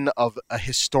 one, of a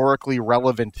historically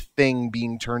relevant thing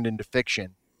being turned into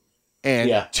fiction,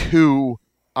 and 2,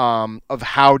 of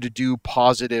how to do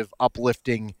positive,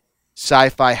 uplifting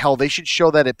sci-fi. Hell, they should show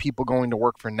that at people going to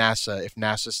work for NASA, if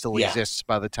NASA still exists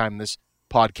by the time this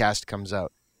podcast comes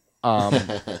out.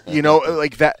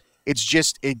 Like that. It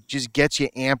just gets you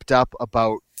amped up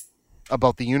about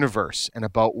the universe and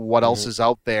about what else is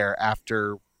out there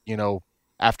after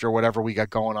whatever we got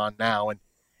going on now. And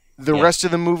the rest of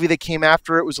the movie that came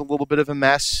after it was a little bit of a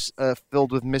mess,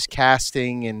 filled with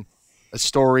miscasting and a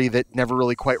story that never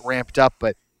really quite ramped up.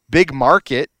 But Big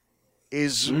Market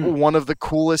is one of the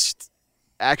coolest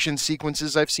action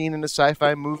sequences I've seen in a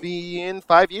sci-fi movie in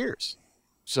 5 years.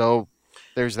 So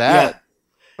there's that.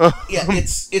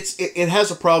 It has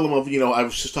a problem of, I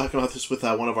was just talking about this with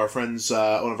one of our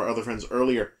other friends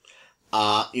earlier,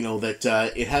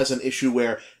 that it has an issue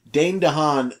where Dane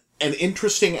DeHaan, an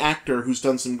interesting actor who's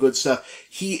done some good stuff,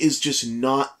 he is just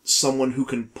not someone who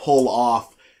can pull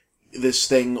off this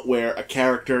thing where a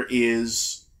character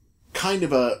is kind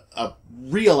of a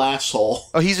real asshole.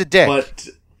 Oh, he's a dick. But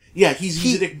yeah, he's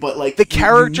a dick. But like the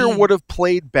character would have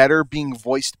played better being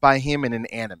voiced by him in an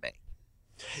anime.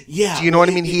 Yeah, do you know what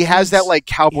I mean? He has that like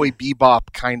Cowboy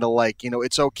Bebop kind of like,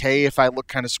 it's okay if I look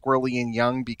kind of squirrely and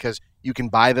young because you can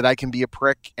buy that I can be a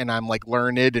prick and I'm like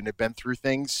learned and have been through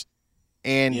things.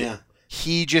 And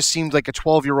he just seemed like a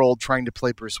 12-year-old trying to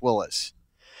play Bruce Willis.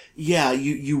 Yeah,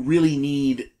 you really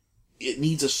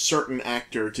needs a certain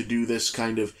actor to do this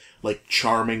kind of like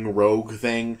charming rogue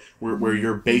thing where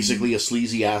you're basically a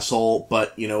sleazy asshole,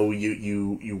 but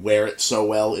you wear it so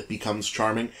well it becomes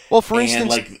charming. Well, for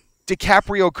instance,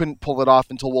 DiCaprio couldn't pull it off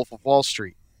until Wolf of Wall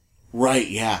Street. Right,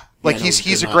 yeah.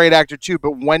 He's a great actor too,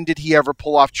 but when did he ever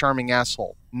pull off charming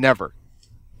asshole? Never.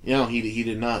 He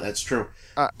did not. That's true.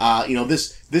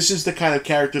 This is the kind of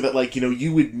character that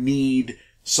you would need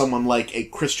someone like a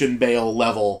Christian Bale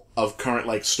level of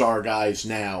current star guys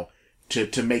now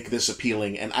to make this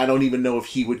appealing, and I don't even know if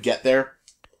he would get there.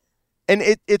 And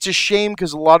it's a shame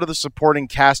because a lot of the supporting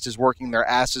cast is working their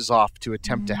asses off to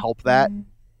attempt to help that.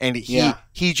 And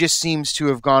he just seems to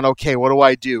have gone, okay, what do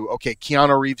I do? Okay,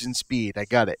 Keanu Reeves in Speed. I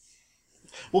got it.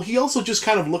 Well, he also just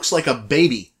kind of looks like a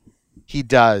baby. He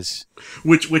does.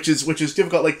 Which is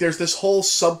difficult. Like, there's this whole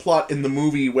subplot in the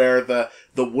movie where the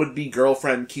would-be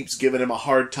girlfriend keeps giving him a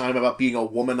hard time about being a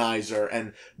womanizer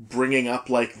and bringing up,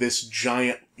 this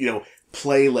giant,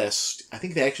 playlist. I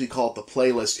think they actually call it the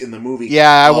playlist in the movie.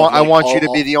 Yeah, I want you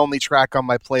to be the only track on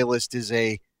my playlist is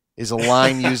a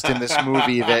line used in this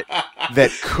movie that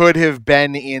could have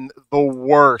been in the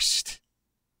worst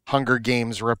Hunger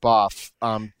Games ripoff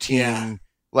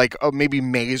maybe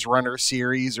Maze Runner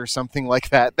series or something like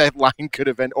that. That line could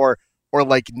have been or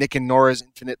like Nick and Nora's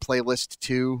Infinite Playlist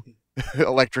 2,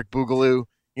 Electric Boogaloo,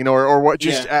 or what?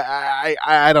 Just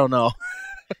I don't know.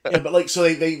 Yeah, but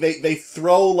so they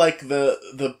throw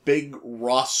the big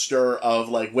roster of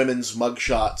women's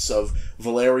mugshots of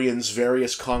Valerian's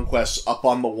various conquests up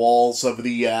on the walls of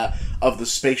the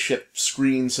spaceship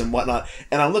screens and whatnot.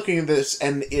 And I'm looking at this,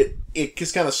 and it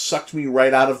just kind of sucked me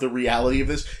right out of the reality of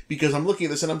this, because I'm looking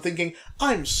at this and I'm thinking,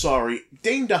 I'm sorry,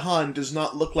 Dane DeHaan does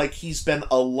not look like he's been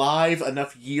alive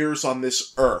enough years on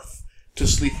this earth to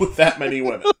sleep with that many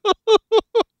women.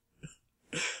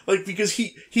 Because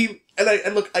I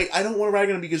don't want to rag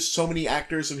on him because so many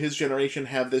actors of his generation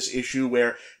have this issue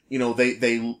where,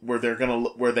 they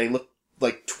look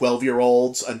like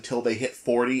 12-year-olds until they hit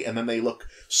 40 and then they look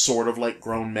sort of like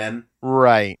grown men.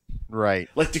 Right.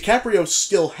 DiCaprio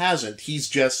still hasn't. He's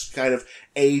just kind of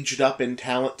aged up in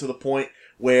talent to the point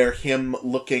where him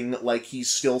looking like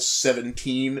he's still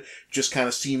 17 just kind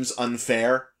of seems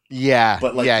unfair. Yeah.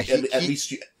 But at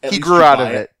least he grew out of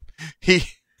it.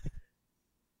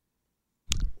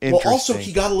 Well, also,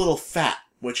 he got a little fat,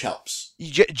 which helps.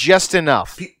 Just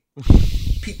enough.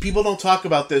 People don't talk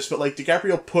about this, but,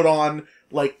 DiCaprio put on,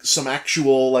 some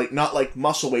actual, not,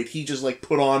 muscle weight. He just,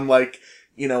 put on,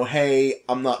 hey,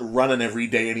 I'm not running every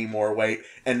day anymore weight,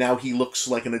 and now he looks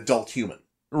like an adult human.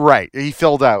 Right. He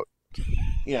filled out.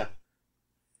 Yeah.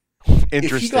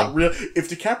 Interesting. If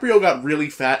DiCaprio got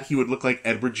really fat, he would look like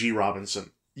Edward G.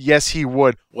 Robinson. Yes, he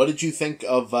would. What did you think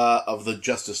of the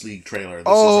Justice League trailer? This is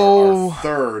our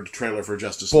third trailer for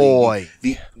Justice League.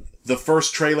 The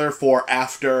first trailer for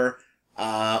after,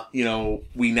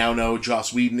 we now know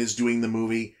Joss Whedon is doing the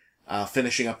movie,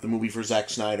 finishing up the movie for Zack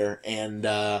Snyder, and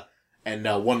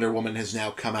Wonder Woman has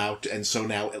now come out, and so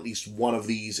now at least one of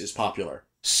these is popular.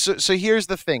 So here's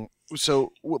the thing.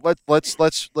 So let's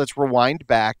rewind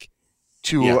back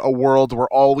to a world where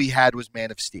all we had was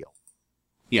Man of Steel.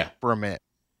 Yeah. For a minute.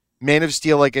 Man of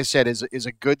Steel, like I said, is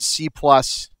a good C+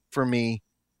 for me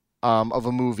of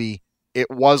a movie.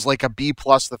 It was like a B+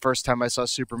 the first time I saw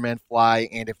Superman fly,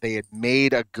 and if they had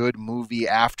made a good movie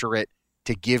after it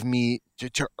to give me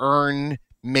to earn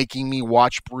making me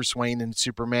watch Bruce Wayne and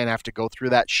Superman have to go through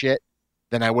that shit,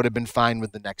 then I would have been fine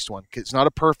with the next one. 'Cause it's not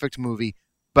a perfect movie,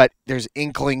 but there's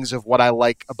inklings of what I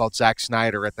like about Zack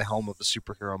Snyder at the helm of a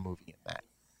superhero movie in that.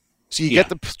 So you get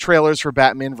the trailers for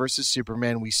Batman versus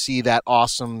Superman. We see that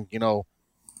awesome,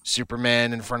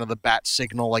 Superman in front of the bat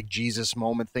signal, like Jesus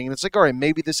moment thing. And it's like, all right,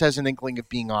 maybe this has an inkling of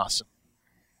being awesome,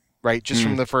 right? Just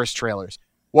from the first trailers.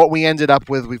 What we ended up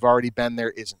with, we've already been there,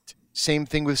 isn't. Same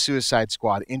thing with Suicide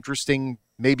Squad. Interesting,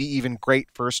 maybe even great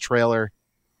first trailer.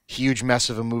 Huge mess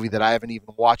of a movie that I haven't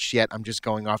even watched yet. I'm just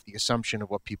going off the assumption of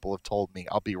what people have told me.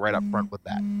 I'll be right up front with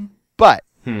that. But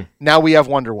now we have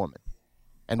Wonder Woman.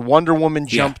 And Wonder Woman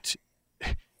jumped,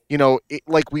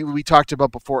 like we talked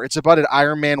about before, it's about an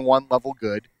Iron Man 1 level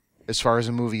good as far as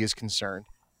a movie is concerned.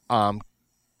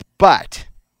 But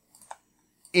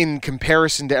in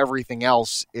comparison to everything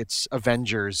else, it's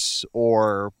Avengers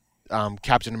or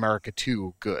Captain America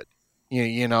 2 good.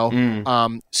 You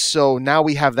know? So now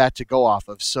we have that to go off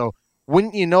of. So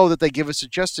wouldn't you know that they give us a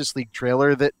Justice League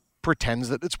trailer that pretends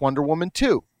that it's Wonder Woman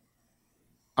 2?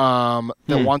 That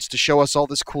wants to show us all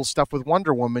this cool stuff with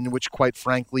Wonder Woman, which quite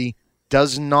frankly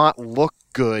does not look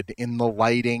good in the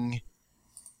lighting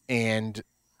and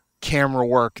camera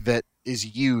work that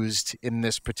is used in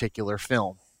this particular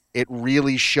film. It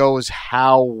really shows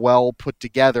how well put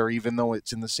together, even though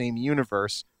it's in the same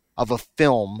universe, of a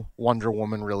film Wonder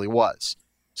Woman really was.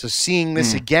 So seeing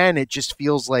this again, it just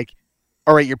feels like,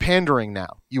 all right, you're pandering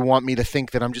now. You want me to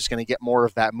think that I'm just going to get more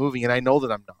of that movie, and I know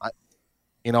that I'm not.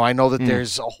 You know, I know that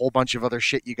there's a whole bunch of other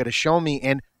shit you got to show me,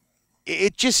 and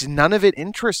it just, none of it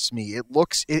interests me.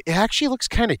 It actually looks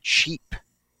kind of cheap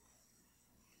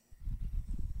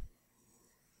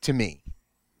to me.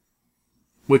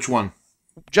 Which one?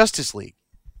 Justice League.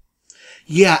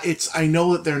 Yeah, I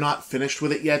know that they're not finished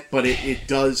with it yet, but it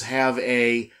does have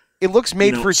a... It looks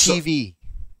made for TV.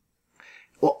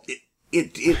 Well,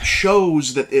 it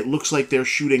shows that it looks like they're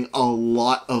shooting a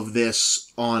lot of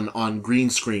this on green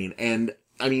screen, and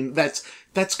I mean, that's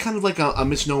kind of like a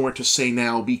misnomer to say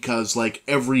now, because like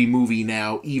every movie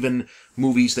now, even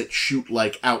movies that shoot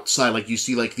like outside, like you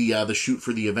see like the shoot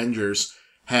for the Avengers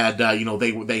had,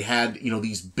 they had,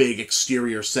 these big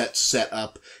exterior sets set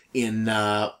up in,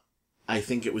 I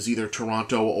think it was either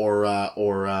Toronto or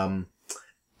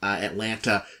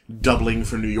Atlanta, doubling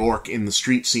for New York in the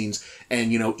street scenes.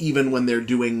 And, even when they're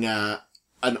doing, an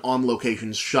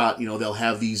on-location shot, they'll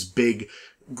have these big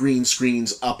green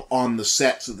screens up on the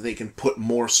set so that they can put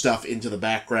more stuff into the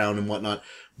background and whatnot.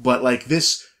 But, like,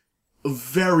 this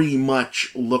very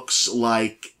much looks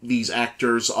like these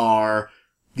are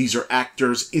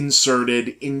actors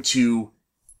inserted into,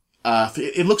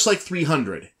 it looks like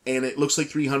 300, and it looks like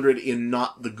 300 in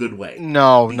not the good way.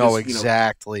 No,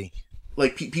 exactly.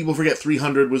 Like, people forget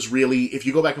 300 was really, if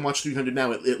you go back and watch 300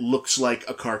 now, it looks like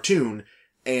a cartoon,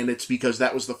 and it's because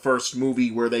that was the first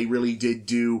movie where they really did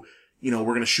do,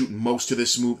 we're gonna shoot most of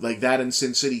this movie, like that and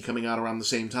Sin City coming out around the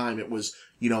same time. It was,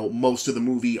 most of the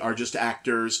movie are just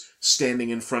actors standing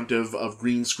in front of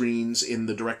green screens in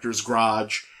the director's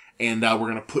garage, and we're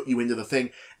gonna put you into the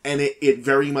thing. And it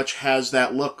very much has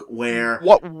that look where...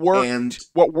 What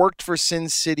worked for Sin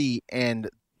City and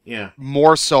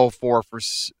more so for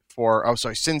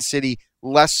Sin City,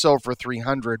 less so for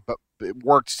 300, but it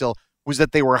worked still, was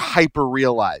that they were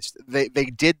hyper-realized. They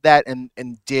did that and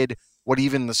did what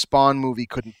even the Spawn movie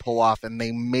couldn't pull off, and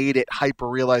they made it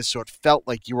hyper-realized so it felt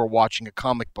like you were watching a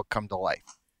comic book come to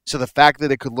life. So the fact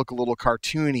that it could look a little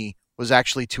cartoony was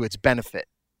actually to its benefit,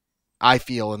 I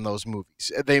feel, in those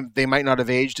movies. They might not have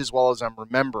aged as well as I'm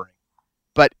remembering.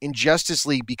 But in Justice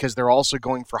League, because they're also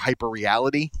going for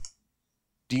hyper-reality,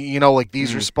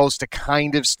 these are supposed to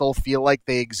kind of still feel like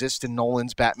they exist in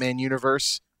Nolan's Batman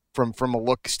universe from a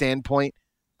look standpoint.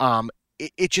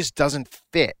 It just doesn't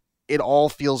fit. It all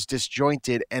feels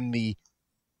disjointed, and the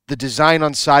design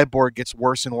on Cyborg gets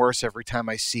worse and worse every time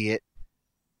I see it.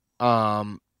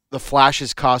 The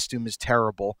Flash's costume is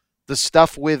terrible. The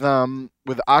stuff with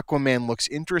Aquaman looks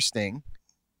interesting,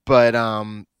 but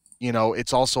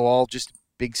it's also all just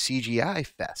big CGI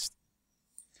fest.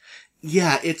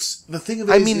 Yeah, it's the thing of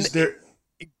it is there.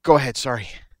 Go ahead. Sorry.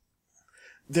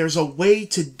 There's a way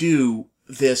to do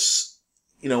this,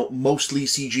 mostly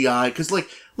CGI, because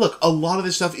look, a lot of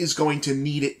this stuff is going to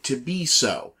need it to be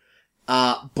so.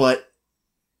 But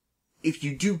if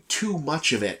you do too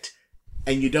much of it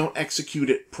and you don't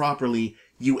execute it properly,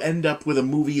 you end up with a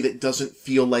movie that doesn't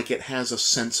feel like it has a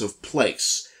sense of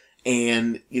place.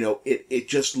 And, it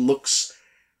just looks...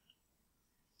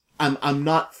 I'm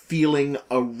not feeling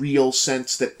a real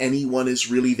sense that anyone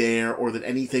is really there or that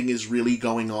anything is really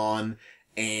going on.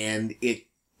 And which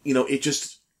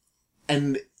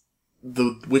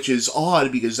is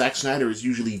odd because Zack Snyder is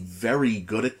usually very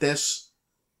good at this.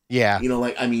 Yeah.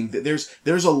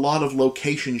 There's a lot of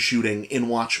location shooting in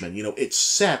Watchmen. It's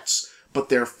sets, but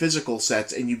they're physical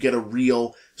sets, and you get a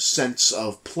real sense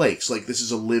of place. Like, this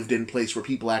is a lived-in place where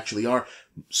people actually are.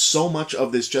 So much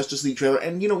of this Justice League trailer,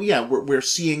 and, we're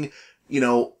seeing,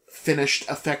 finished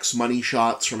effects money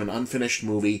shots from an unfinished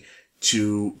movie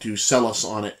to sell us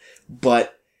on it,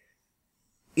 but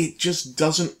it just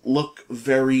doesn't look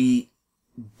very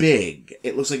big.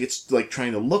 It looks like it's, like,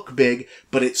 trying to look big,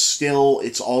 but it's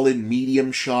all in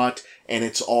medium shot, and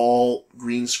it's all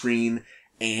green screen,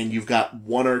 and you've got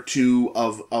one or two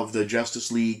of the Justice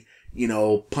League,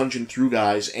 punching through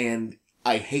guys, and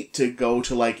I hate to go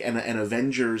to, like, an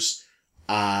Avengers,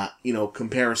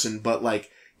 comparison, but, like,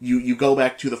 you go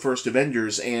back to the first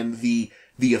Avengers, and the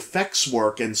the effects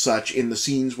work and such in the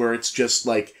scenes where it's just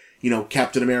like,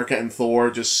 Captain America and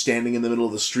Thor just standing in the middle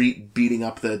of the street beating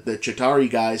up the Chitauri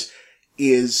guys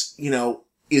is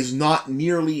not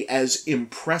nearly as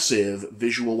impressive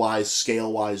visual-wise,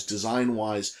 scale-wise,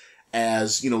 design-wise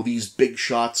as, these big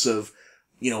shots of,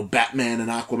 Batman and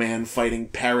Aquaman fighting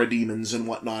parademons and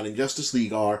whatnot in Justice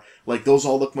League are. Like, those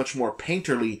all look much more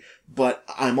painterly, but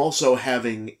I'm also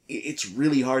it's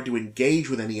really hard to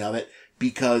engage with any of it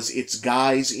because it's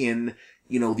guys in,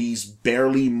 these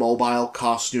barely mobile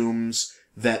costumes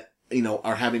that,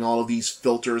 are having all of these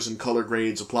filters and color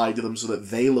grades applied to them so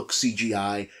that they look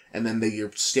CGI, and then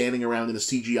they're standing around in a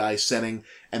CGI setting,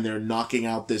 and they're knocking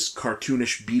out this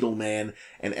cartoonish Beetle Man,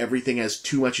 and everything has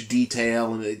too much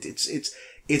detail, and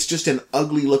it's just an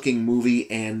ugly looking movie,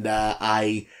 and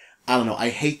I don't know, I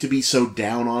hate to be so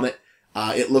down on it.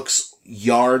 It looks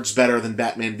yards better than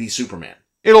Batman v Superman.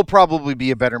 It'll probably be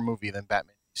a better movie than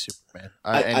Batman v Superman.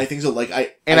 I think so. Like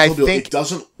I think it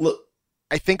doesn't look.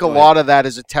 I think a lot of that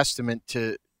is a testament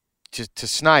to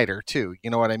Snyder too. You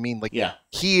know what I mean? Like,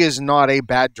 he is not a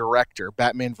bad director.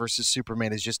 Batman versus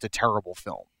Superman is just a terrible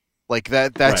film. Like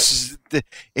that's right.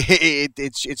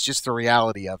 It's just the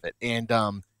reality of it.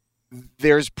 And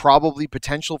there's probably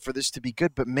potential for this to be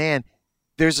good, but man,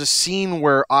 there's a scene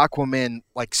where Aquaman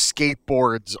like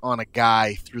skateboards on a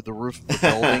guy through the roof of the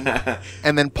building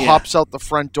and then pops out the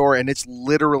front door, and it's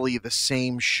literally the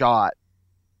same shot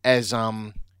as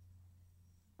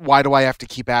why do I have to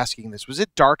keep asking this? Was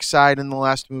it Darkseid in the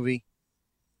last movie?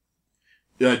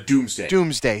 Doomsday.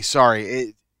 Doomsday.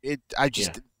 Sorry, it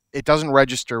doesn't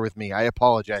register with me. I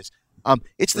apologize.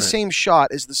 It's the same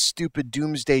shot as the stupid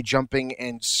Doomsday jumping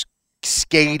and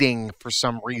skating for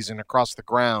some reason across the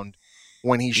ground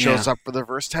when he shows up for the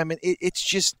first time. And it's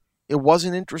just, it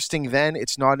wasn't interesting then.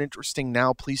 It's not interesting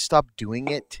now. Please stop doing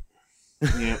it.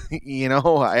 Yeah.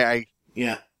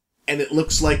 Yeah. And it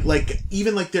looks like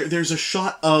even like there's a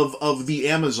shot of the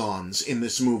Amazons in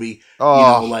this movie,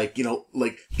 like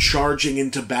charging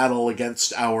into battle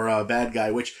against our bad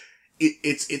guy, which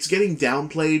it's getting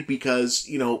downplayed because,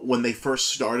 when they first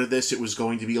started this, it was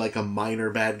going to be like a minor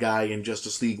bad guy in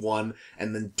Justice League 1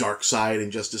 and then Darkseid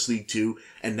in Justice League 2,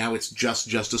 and now it's just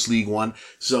Justice League 1.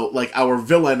 So like our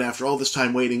villain after all this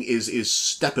time waiting is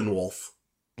Steppenwolf.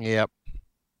 Yep.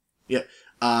 Yep.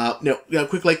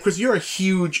 Quick, like, Chris, you're a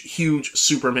huge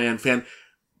Superman fan.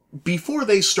 Before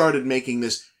they started making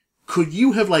this, could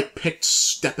you have, picked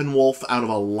Steppenwolf out of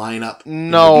a lineup?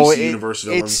 No, of the DC Universe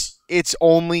villains? It's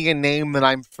only a name that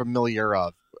I'm familiar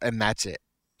of, and that's it.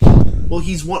 Well,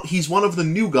 he's one of the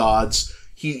new gods.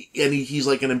 He's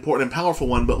like an important and powerful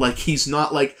one, but he's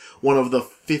not one of the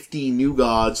 50 new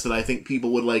gods that I think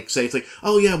people would say. It's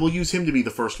oh yeah, we'll use him to be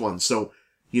the first one. So,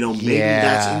 maybe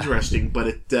that's interesting, but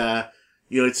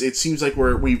it seems like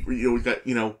we've got,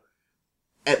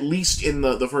 at least in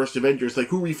the first Avengers,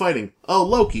 who are we fighting? Oh,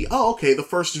 Loki. Oh, okay, the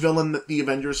first villain that the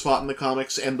Avengers fought in the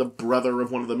comics and the brother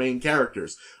of one of the main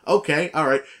characters. Okay,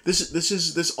 alright.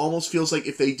 This almost feels like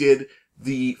if they did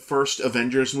the first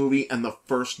Avengers movie and the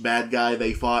first bad guy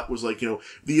they fought was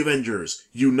the Avengers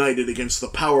united against the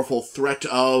powerful threat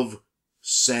of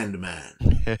Sandman.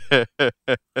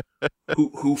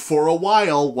 who for a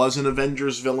while was an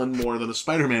Avengers villain more than a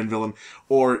Spider-Man villain,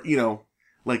 or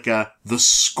the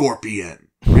Scorpion.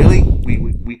 Really?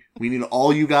 We need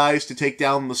all you guys to take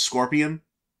down the Scorpion?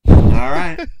 All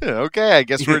right. Okay, I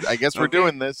guess we're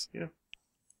doing this.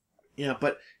 Yeah,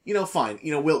 but fine.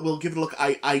 We'll give it a look.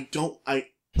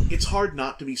 It's hard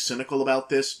not to be cynical about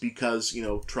this because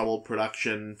troubled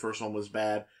production. First one was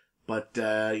bad, but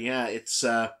it's.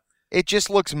 It just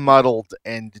looks muddled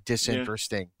and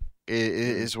disinteresting.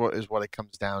 Is what it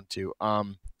comes down to.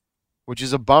 Which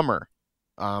is a bummer.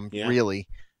 Really.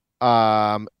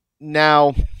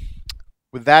 Now,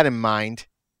 with that in mind,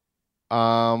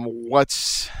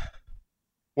 what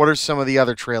are some of the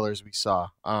other trailers we saw?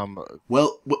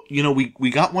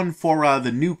 We got one for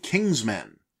the new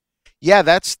Kingsmen. Yeah,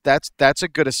 that's a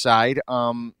good aside.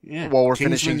 While we're Kingsman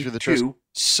finishing through the trailers,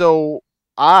 so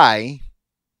I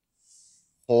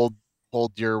hold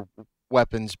your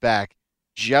weapons back.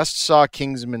 Just saw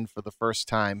Kingsman for the first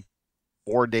time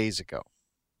 4 days ago.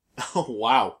 Oh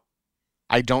wow!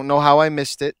 I don't know how I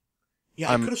missed it.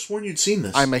 Yeah, I could have sworn you'd seen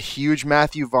this. I'm a huge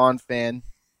Matthew Vaughn fan.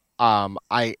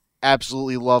 I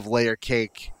absolutely love Layer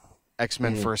Cake,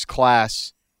 X-Men First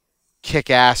Class.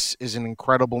 Kick-Ass is an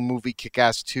incredible movie.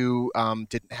 Kick-Ass 2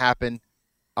 didn't happen.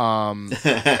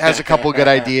 It has a couple good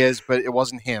ideas, but it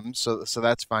wasn't him, so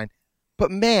that's fine.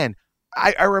 But man,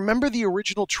 I remember the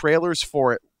original trailers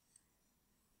for it.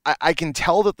 I can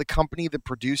tell that the company that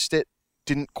produced it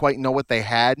didn't quite know what they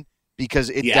had, because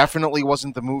it definitely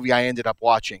wasn't the movie I ended up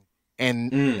watching.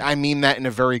 And I mean that in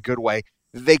a very good way.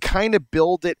 They kind of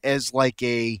build it as like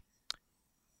a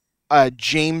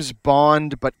James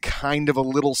Bond, but kind of a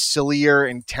little sillier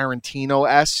and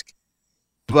Tarantino-esque.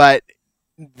 But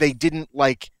they didn't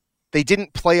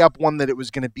play up one that it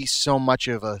was going to be so much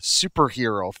of a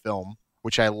superhero film,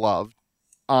 which I loved.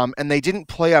 And they didn't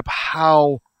play up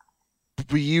how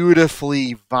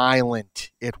beautifully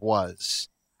violent it was.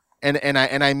 And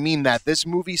I mean that. This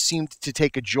movie seemed to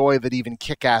take a joy that even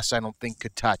Kick-Ass I don't think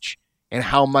could touch, and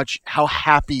how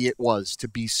happy it was to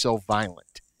be so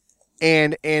violent.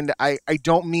 And I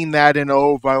don't mean that in,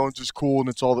 violence is cool and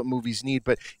it's all that movies need,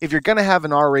 but if you're going to have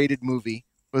an R-rated movie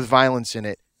with violence in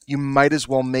it, you might as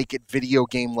well make it video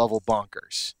game level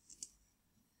bonkers.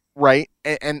 Right?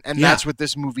 And that's what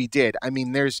this movie did. I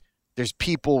mean, there's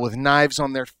people with knives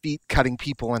on their feet cutting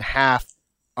people in half.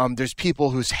 There's people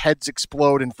whose heads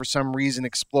explode and for some reason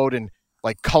explode in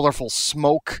like colorful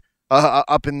smoke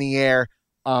up in the air.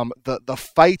 The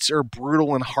fights are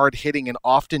brutal and hard hitting and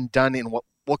often done in what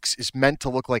is meant to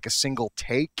look like a single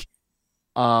take.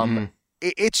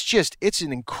 It's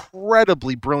an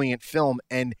incredibly brilliant film,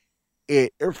 and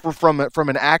from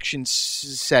an action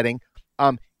setting,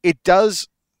 it does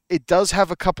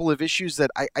have a couple of issues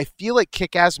that I feel like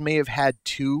Kick-Ass may have had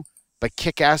too, but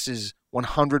Kick-Ass is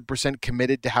 100%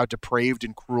 committed to how depraved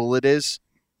and cruel it is,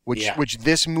 which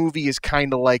this movie is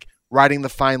kind of like riding the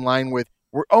fine line with,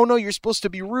 oh no, you're supposed to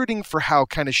be rooting for how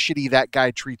kind of shitty that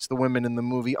guy treats the women in the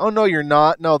movie. Oh no, you're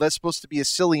not. No, that's supposed to be a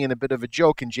silly and a bit of a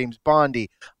joke and James Bondy.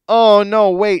 Oh no,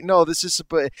 wait, no, this is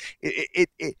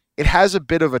it has a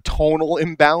bit of a tonal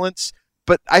imbalance,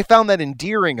 but I found that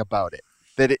endearing about it,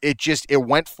 that it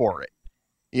went for it.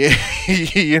 Yeah,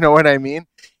 you know what I mean?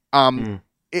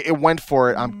 It went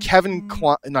for it. Not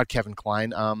Kevin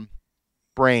Kline.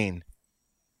 Brain.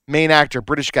 Main actor,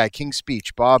 British guy, King's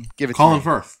Speech. Bob, give it to me. Colin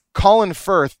Firth. Colin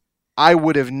Firth, I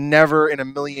would have never in a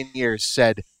million years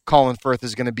said Colin Firth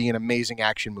is going to be an amazing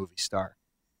action movie star.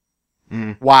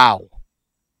 Wow.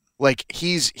 Like,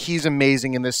 he's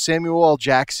amazing in this. Samuel L.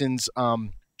 Jackson's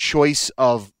choice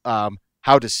of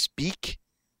how to speak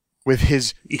with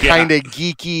his kind of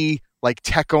geeky, like,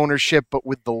 tech ownership, but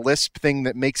with the lisp thing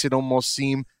that makes it almost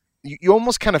seem... You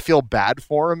almost kind of feel bad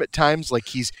for him at times. Like,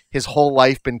 his whole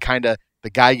life been kind of the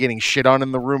guy getting shit on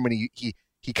in the room, and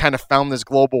he kind of found this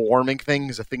global warming thing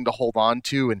as a thing to hold on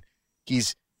to, and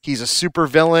he's a super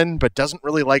villain, but doesn't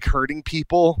really like hurting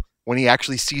people when he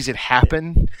actually sees it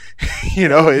happen. You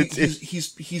know,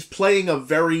 he's playing a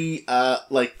very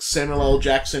like Samuel L.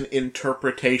 Jackson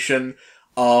interpretation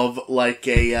of like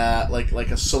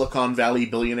a Silicon Valley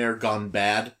billionaire gone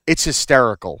bad. It's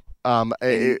hysterical.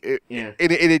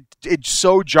 It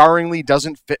so jarringly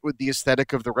doesn't fit with the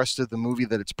aesthetic of the rest of the movie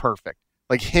that it's perfect.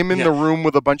 Like, him in the room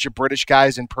with a bunch of British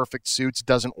guys in perfect suits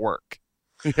doesn't work.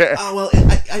 Well,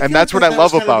 and that's what I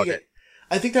love about it.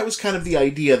 I think that was kind of the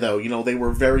idea, though. You know, they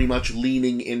were very much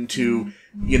leaning into,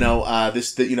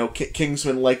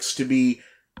 Kingsman likes to be...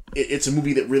 It's a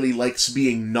movie that really likes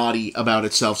being naughty about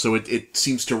itself, so it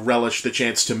seems to relish the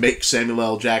chance to make Samuel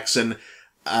L. Jackson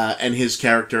and his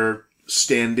character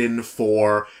stand in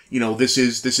for, this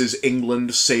is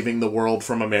England saving the world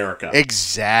from America.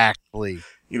 Exactly.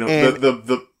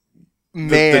 The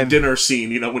dinner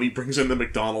scene, when he brings in the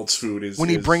McDonald's food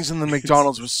he brings in the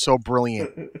McDonald's was so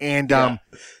brilliant. And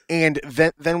and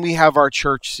then we have our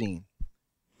church scene,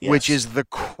 which is the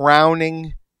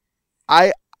crowning.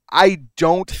 I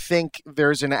don't think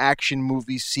there's an action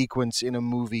movie sequence in a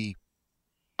movie,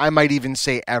 I might even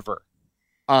say ever,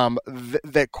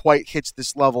 that quite hits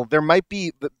this level. There might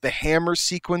be the hammer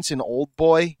sequence in Old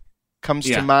Boy comes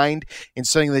to mind, and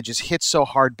something that just hits so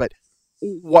hard, but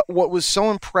what was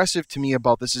so impressive to me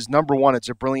about this is, number one, it's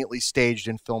a brilliantly staged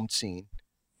and filmed scene.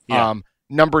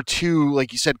 Number two,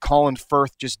 like you said, Colin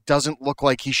Firth just doesn't look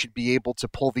like he should be able to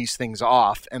pull these things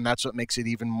off, and that's what makes it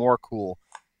even more cool.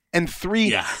 And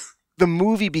three, the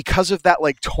movie, because of that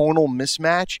like tonal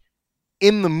mismatch,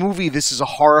 in the movie, this is a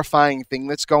horrifying thing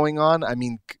that's going on. I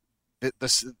mean,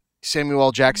 the Samuel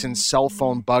L. Jackson cell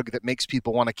phone bug that makes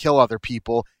people want to kill other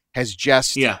people has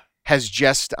just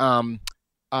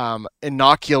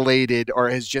inoculated, or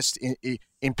has just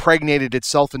impregnated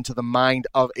itself into the mind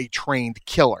of a trained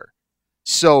killer.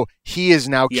 So he is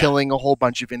now killing a whole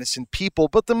bunch of innocent people.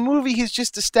 But the movie has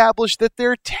just established that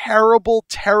they're terrible,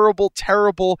 terrible,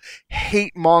 terrible,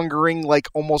 hate-mongering, like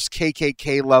almost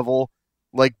KKK level,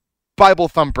 like Bible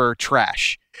thumper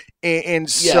trash. And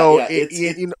so it's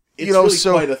really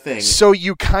quite a thing. So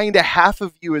you kind of, half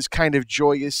of you is kind of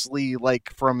joyously,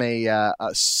 like from a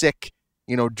sick,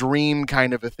 dream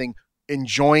kind of a thing,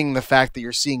 enjoying the fact that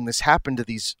you're seeing this happen to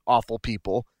these awful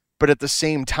people, but at the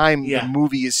same time, the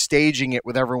movie is staging it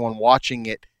with everyone watching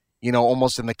it,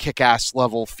 almost in the Kick-Ass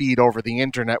level feed over the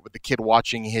internet with the kid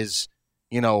watching his,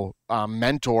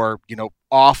 mentor,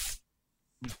 off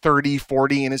 30,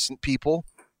 40 innocent people.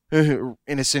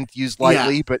 Innocent used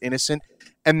lightly, but innocent.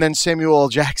 And then Samuel L.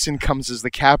 Jackson comes as the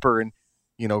capper and,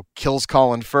 kills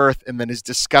Colin Firth and then is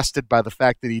disgusted by the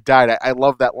fact that he died. I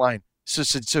love that line. So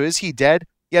is he dead?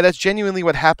 Yeah, that's genuinely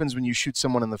what happens when you shoot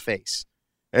someone in the face.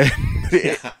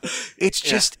 It's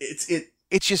just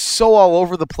it's just so all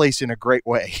over the place in a great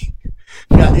way.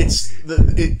 Yeah,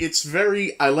 it's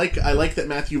very. I like that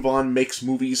Matthew Vaughn makes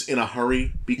movies in a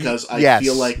hurry because I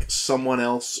feel like someone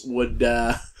else would.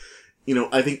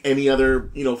 I think any other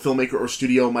filmmaker or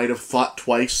studio might have thought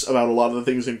twice about a lot of the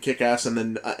things in Kick-Ass and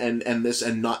then and this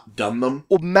and not done them.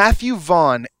 Well, Matthew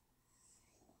Vaughn,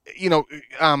 what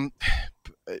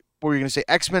were you going to say?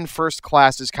 X-Men First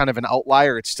Class is kind of an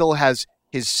outlier. It still has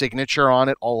his signature on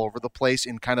it all over the place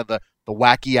in kind of the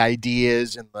wacky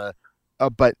ideas and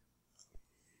but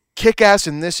Kick-Ass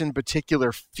and this in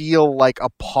particular feel like a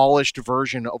polished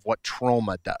version of what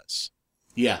Troma does.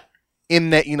 Yeah.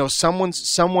 In that,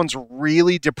 someone's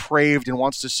really depraved and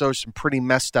wants to show some pretty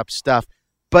messed up stuff,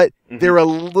 but they're a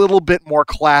little bit more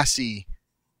classy.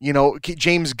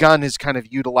 James Gunn has kind of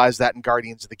utilized that in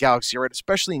Guardians of the Galaxy, right?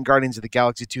 Especially in Guardians of the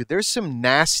Galaxy 2. There's some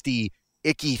nasty,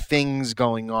 icky things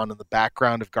going on in the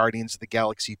background of Guardians of the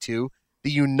Galaxy 2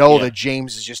 that that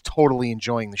James is just totally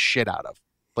enjoying the shit out of,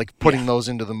 like putting those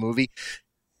into the movie.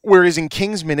 Whereas in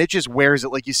Kingsman, it just wears it,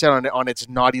 like you said, on its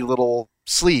naughty little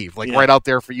sleeve, right out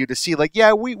there for you to see. Like,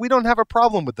 we don't have a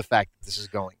problem with the fact that this is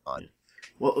going on.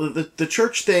 Well, the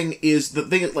church thing is the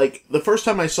thing. Like the first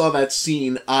time I saw that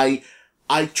scene, I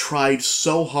tried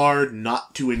so hard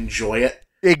not to enjoy it.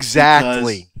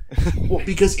 Exactly.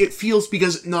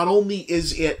 Because not only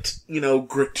is it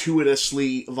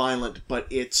gratuitously violent, but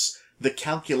the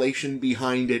calculation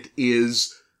behind it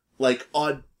is like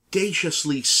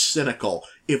audaciously cynical,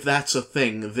 if that's a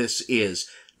thing this is,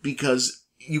 because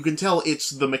you can tell it's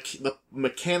the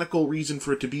mechanical reason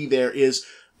for it to be there is,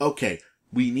 okay,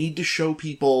 we need to show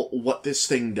people what this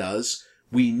thing does.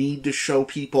 We need to show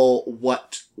people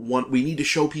we need to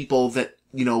show people that,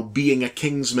 being a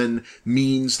Kingsman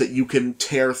means that you can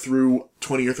tear through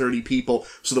 20 or 30 people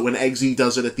so that when Eggsy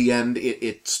does it at the end,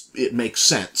 it makes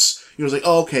sense. It was like,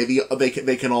 oh, okay,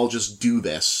 they can all just do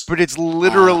this. But it's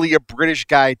literally a British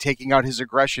guy taking out his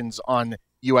aggressions on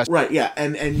U.S. Right, yeah,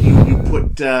 and you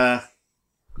put and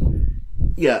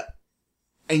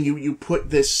you put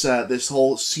this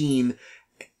whole scene.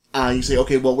 You say,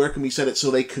 okay, well, where can we set it?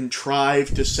 So they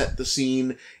contrive to set the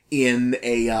scene in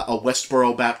a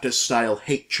Westboro Baptist style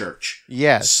hate church.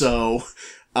 Yes. So.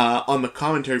 On the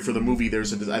commentary for the movie, I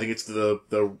think it's the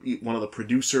one of the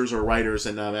producers or writers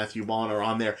and Matthew Vaughn are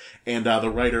on there, and the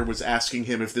writer was asking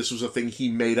him if this was a thing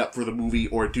he made up for the movie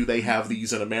or do they have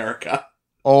these in America?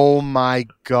 Oh my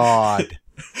God!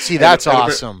 See, that's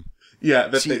awesome. Yeah,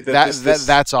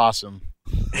 that's awesome.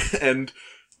 And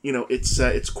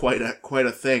it's quite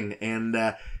a thing,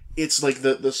 and it's like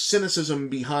the cynicism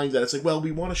behind that. It's like, well,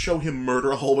 we want to show him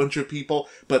murder a whole bunch of people,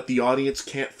 but the audience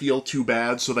can't feel too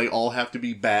bad, so they all have to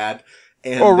be bad.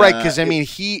 And, right, because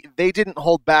they didn't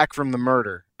hold back from the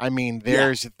murder. I mean,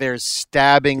 there's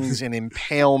stabbings and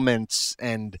impalements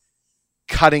and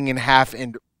cutting in half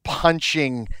and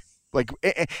punching,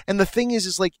 and the thing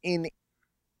is like in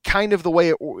kind of the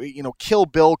way Kill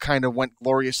Bill kind of went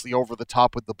gloriously over the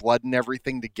top with the blood and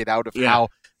everything to get out of how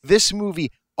this movie.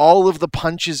 All of the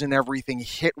punches and everything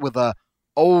hit with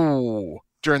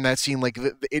during that scene,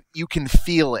 you can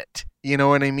feel it. You know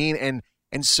what I mean?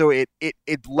 And so it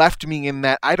left me in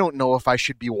that I don't know if I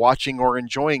should be watching or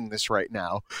enjoying this right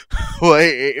now.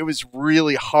 It was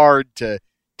really hard to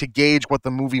gauge what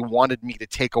the movie wanted me to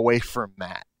take away from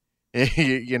that.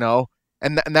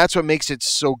 And that's what makes it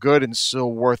so good and so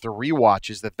worth a rewatch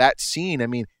is that scene. I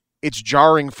mean. It's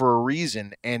jarring for a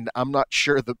reason, and I'm not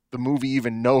sure the movie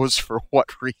even knows for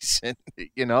what reason,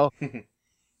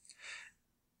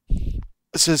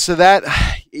 So that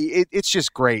it's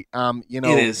just great. It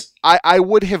is. I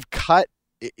would have cut,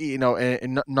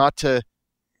 and not to,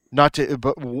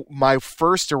 but my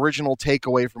first original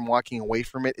takeaway from walking away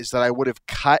from it is that I would have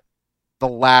cut the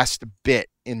last bit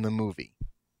in the movie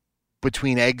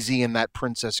between Eggsy and that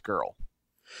princess girl.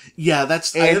 Yeah,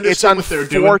 I understand what they're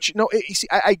doing. No, you see,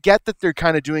 I get that they're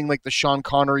kind of doing like the Sean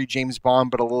Connery James Bond,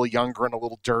 but a little younger and a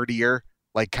little dirtier,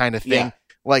 kind of thing.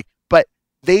 Yeah. But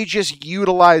they just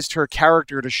utilized her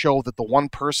character to show that the one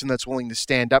person that's willing to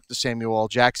stand up to Samuel L.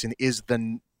 Jackson is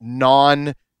the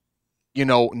non-white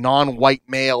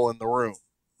male in the room,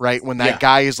 right? When that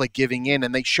guy is like giving in,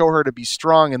 and they show her to be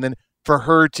strong, and then for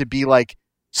her to be like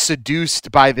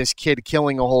seduced by this kid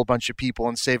killing a whole bunch of people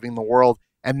and saving the world,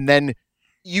 and then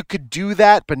you could do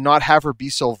that but not have her be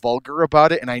so vulgar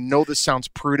about it. And I know this sounds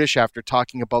prudish after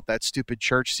talking about that stupid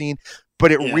church scene,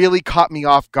 but it really caught me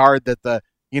off guard that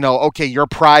okay, your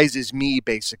prize is me,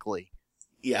 basically.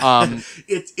 Yeah.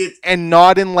 And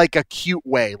not in like a cute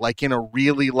way, like in a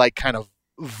really like kind of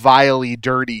vilely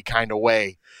dirty kind of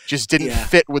way. Just didn't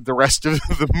fit with the rest of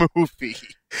the movie.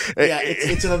 Yeah,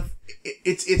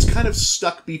 it's kind of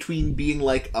stuck between being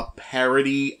like a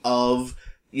parody of,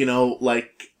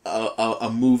 like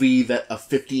a movie that a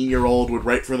 15-year-old would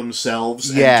write for themselves,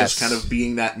 and just kind of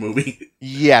being that movie.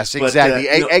 Yes, exactly.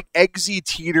 Eggsy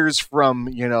teeters from,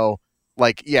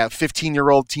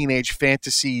 15-year-old teenage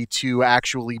fantasy to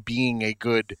actually being a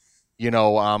good,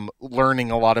 learning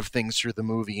a lot of things through the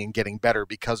movie and getting better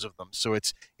because of them. So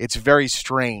it's very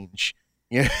strange.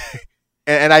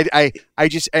 And I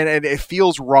just it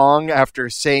feels wrong after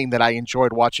saying that I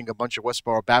enjoyed watching a bunch of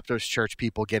Westboro Baptist Church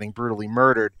people getting brutally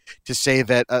murdered to say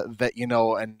that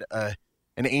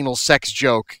an anal sex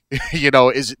joke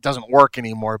doesn't work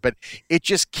anymore. But it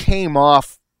just came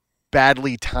off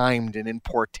badly timed and in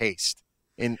poor taste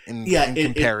in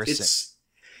comparison.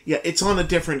 It's on a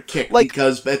different kick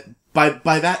because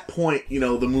by that point,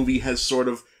 the movie has sort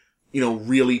of,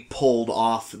 really pulled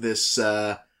off this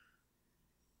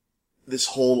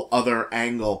whole other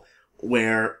angle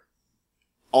where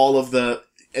all of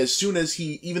as soon as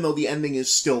even though the ending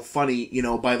is still funny,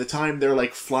 by the time they're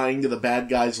like flying to the bad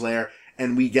guy's lair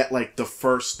and we get like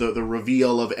the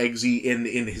reveal of Eggsy in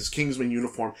his Kingsman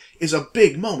uniform is a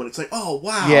big moment. It's like, oh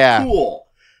wow, cool.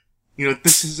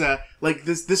 This is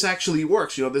this actually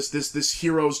works. This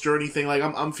hero's journey thing. Like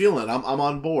I'm feeling it. I'm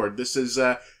on board. This is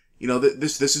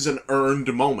this is an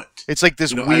earned moment. It's like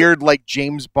this weird like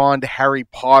James Bond, Harry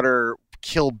Potter,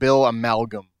 Kill Bill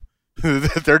amalgam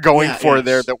that they're going for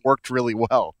there that worked really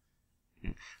well.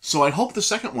 So I hope the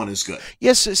second one is good.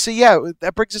 Yes, so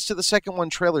that brings us to the second one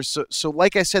trailer. So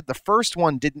like I said, the first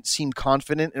one didn't seem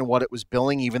confident in what it was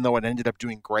billing, even though it ended up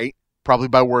doing great, probably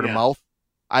by word of mouth.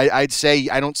 I'd say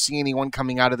I don't see anyone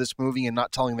coming out of this movie and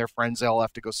not telling their friends they all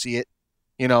have to go see it,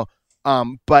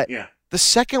 But the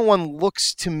second one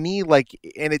looks to me like,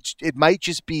 and it might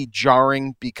just be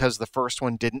jarring because the first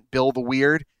one didn't bill the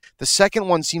weird. The second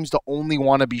one seems to only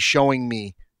want to be showing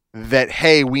me that,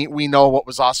 hey, we know what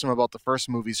was awesome about the first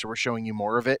movie, so we're showing you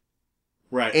more of it.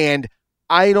 Right. And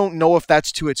I don't know if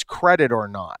that's to its credit or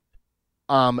not.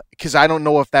 Because I don't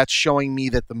know if that's showing me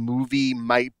that the movie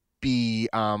might be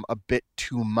a bit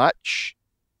too much.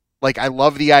 Like, I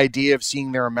love the idea of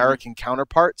seeing their American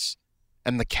counterparts,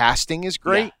 and the casting is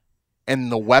great,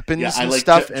 and the weapons and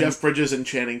stuff. Jeff Bridges and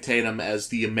Channing Tatum as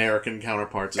the American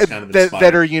counterparts is kind of inspiring.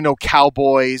 That are,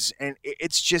 cowboys, and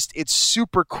it's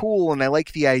super cool, and I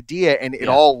like the idea, and it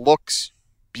all looks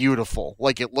beautiful.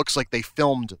 Like, it looks like they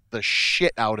filmed the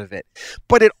shit out of it.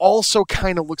 But it also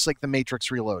kind of looks like The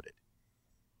Matrix Reloaded.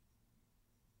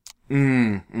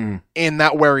 And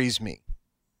that worries me.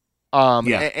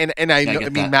 And I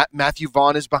know, Matthew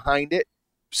Vaughn is behind it,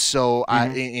 so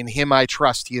in him I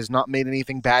trust. He has not made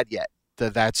anything bad yet.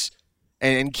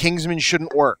 And Kingsman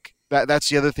shouldn't work. That's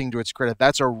the other thing to its credit.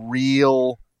 That's a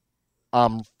real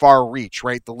far reach,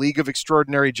 right? The League of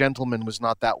Extraordinary Gentlemen was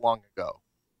not that long ago.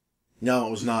 No,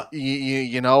 it was not.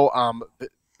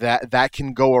 That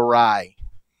can go awry,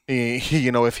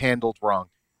 if handled wrong.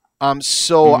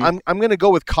 So I'm going to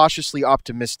go with cautiously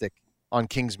optimistic on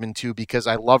Kingsman 2 because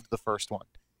I loved the first one.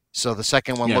 So the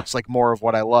second one looks like more of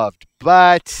what I loved.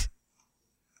 But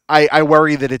I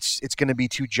worry that it's going to be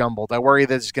too jumbled. I worry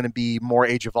that it's going to be more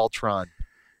Age of Ultron.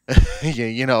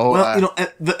 Well,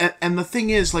 and the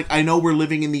thing is, like, I know we're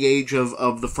living in the age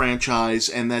of the franchise,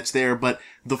 and that's there, but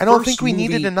I don't think we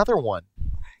needed another one.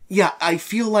 Yeah, I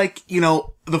feel like,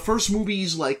 the first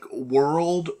movie's, like,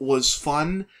 world was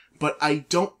fun, but I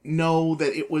don't know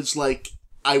that it was, like,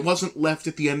 I wasn't left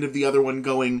at the end of the other one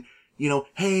going,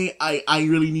 hey, I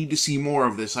really need to see more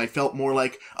of this. I felt more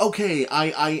like, okay,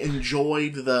 I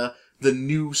enjoyed the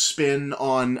new spin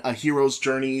on a hero's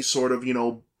journey, sort of,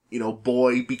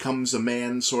 boy becomes a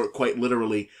man, sort of quite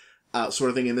literally, sort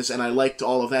of thing in this, and I liked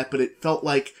all of that, but it felt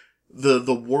like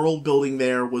the world building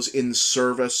there was in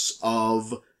service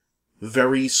of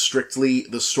very strictly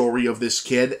the story of this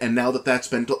kid, and now that that's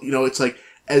been, it's like,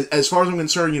 as far as I'm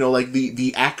concerned, like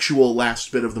the actual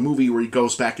last bit of the movie where he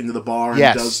goes back into the bar and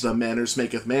does the manners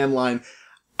maketh man line,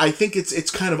 I think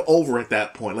it's kind of over at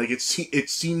that point. Like it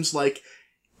seems like,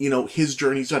 his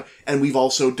journey's done. And we've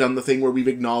also done the thing where we've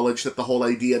acknowledged that the whole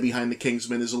idea behind the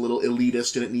Kingsman is a little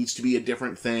elitist and it needs to be a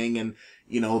different thing. And,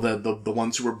 the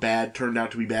ones who were bad turned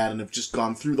out to be bad and have just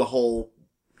gone through the whole,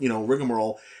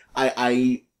 rigmarole.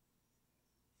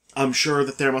 I'm sure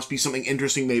that there must be something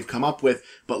interesting they've come up with,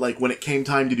 but when it came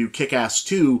time to do Kick-Ass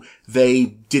 2, they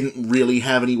didn't really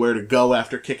have anywhere to go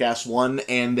after Kick-Ass 1,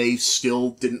 and they still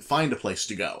didn't find a place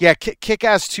to go. Yeah,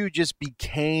 Kick-Ass 2 just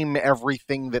became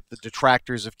everything that the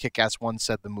detractors of Kick-Ass 1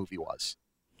 said the movie was.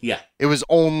 Yeah. It was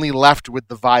only left with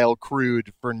the vile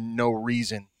crude for no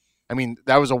reason. I mean,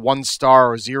 that was a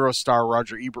 1-star or 0-star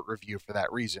Roger Ebert review for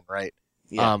that reason, right?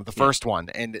 Yeah. The first one.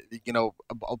 And,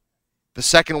 the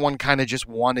second one kind of just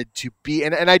wanted to be,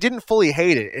 and I didn't fully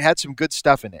hate it. It had some good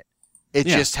stuff in it. It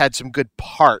just had some good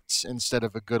parts instead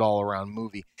of a good all-around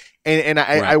movie. And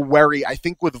I worry, I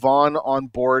think with Vaughn on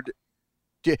board,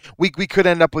 we could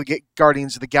end up with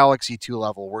Guardians of the Galaxy 2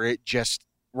 level where it just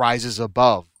rises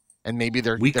above. And maybe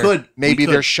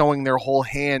they're showing their whole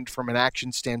hand from an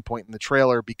action standpoint in the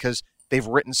trailer because they've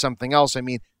written something else. I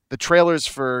mean, the trailers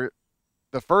for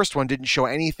the first one didn't show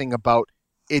anything about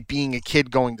it being a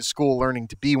kid going to school learning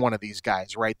to be one of these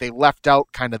guys, right? They left out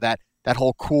kind of that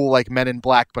whole cool, Men in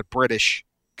Black but British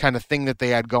kind of thing that they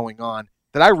had going on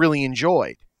that I really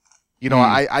enjoyed.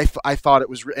 I thought it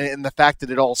was, and the fact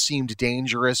that it all seemed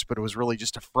dangerous, but it was really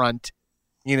just a front,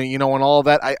 and all of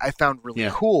that I found really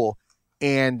cool.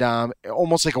 And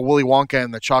almost like a Willy Wonka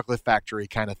and the Chocolate Factory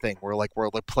kind of thing, where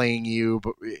we're playing you,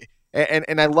 but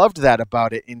and I loved that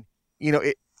about it. And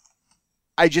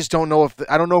I just don't know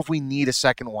if we need a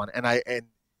second one, and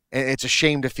it's a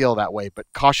shame to feel that way, but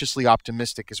cautiously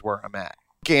optimistic is where I'm at.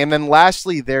 Okay, and then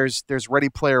lastly, there's Ready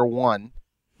Player One,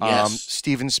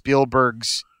 Steven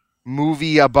Spielberg's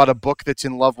movie about a book that's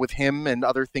in love with him and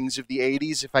other things of the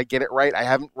 80s, if I get it right. I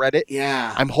haven't read it.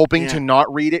 Yeah. I'm hoping to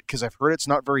not read it because I've heard it's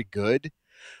not very good.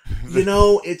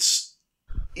 It's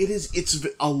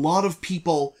a lot of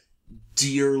people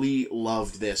dearly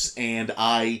loved this, and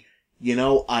I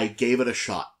gave it a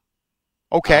shot.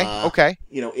 Okay, okay.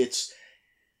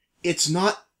 It's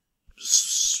not,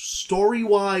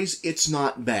 story-wise, it's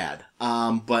not bad.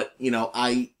 But,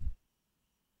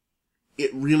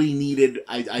 it really needed,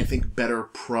 I think, better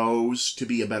prose to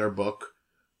be a better book.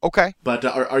 Okay. But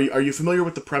are you familiar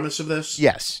with the premise of this?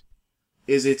 Yes.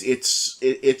 It's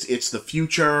the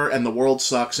future and the world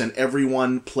sucks and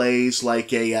everyone plays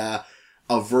like a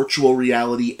virtual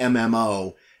reality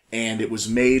MMO, and it was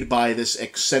made by this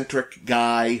eccentric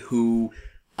guy who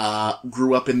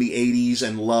grew up in the 80s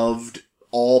and loved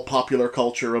all popular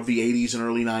culture of the 80s and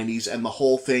early 90s, and the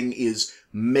whole thing is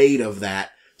made of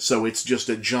that. So it's just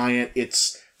a giant,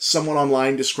 someone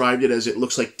online described it as it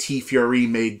looks like T-Fury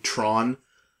made Tron.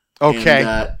 Okay.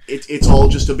 And it's all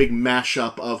just a big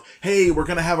mashup of, hey, we're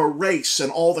going to have a race,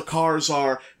 and all the cars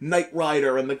are Knight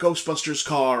Rider and the Ghostbusters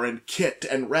car and Kit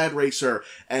and Rad Racer,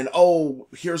 and oh,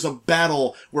 here's a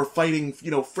battle. We're fighting,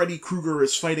 Freddy Krueger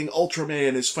is fighting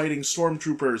Ultraman, is fighting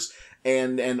Stormtroopers,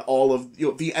 and all of,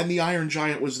 the Iron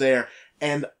Giant was there,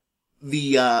 and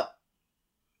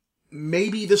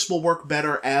maybe this will work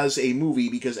better as a movie,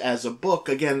 because as a book,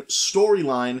 again,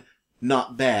 storyline,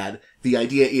 not bad. The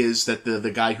idea is that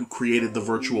the guy who created the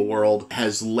virtual world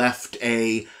has left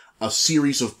a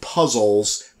series of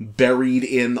puzzles buried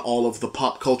in all of the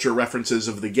pop culture references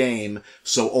of the game,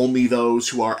 so only those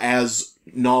who are as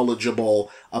knowledgeable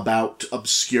about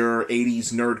obscure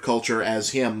 80s nerd culture as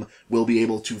him will be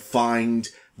able to find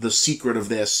the secret of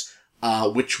this,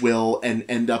 which will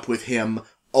end up with him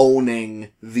owning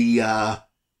the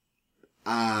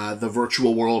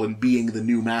virtual world and being the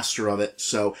new master of it.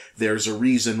 So there's a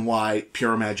reason why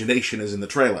Pure Imagination is in the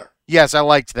trailer. Yes, I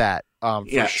liked that.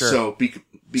 For sure. So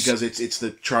because it's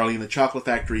the Charlie and the Chocolate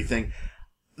Factory thing.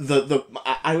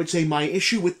 I would say my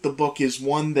issue with the book is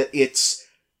one that it's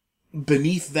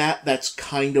beneath that. That's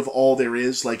kind of all there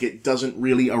is. It doesn't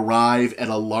really arrive at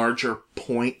a larger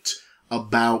point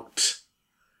about.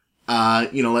 I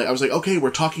was like, okay,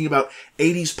 we're talking about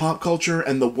 80s pop culture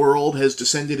and the world has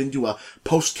descended into a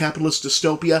post-capitalist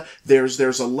dystopia. There's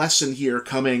a lesson here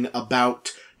coming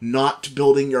about not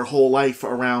building your whole life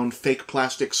around fake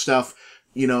plastic stuff,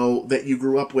 that you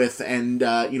grew up with and,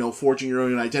 forging your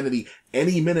own identity.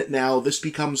 Any minute now, this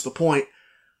becomes the point.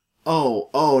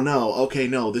 Oh no, okay,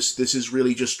 no, this is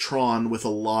really just Tron with a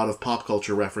lot of pop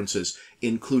culture references,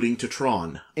 including to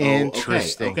Tron.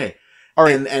 Interesting. Okay. All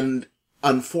right. And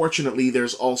unfortunately,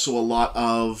 there's also a lot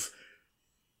of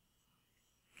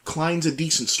Klein's a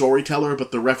decent storyteller,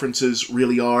 but the references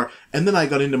really are. And then I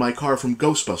got into my car from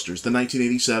Ghostbusters, the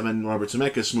 1987 Robert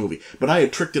Zemeckis movie. But I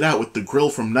had tricked it out with the grill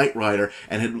from Knight Rider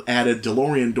and had added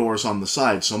DeLorean doors on the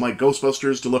side. So my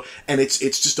Ghostbusters, and it's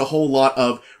just a whole lot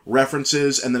of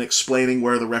references and then explaining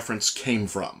where the reference came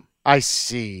from. I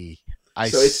see. I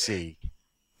see.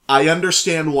 I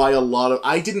understand why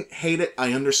I didn't hate it.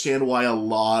 I understand why a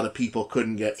lot of people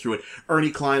couldn't get through it.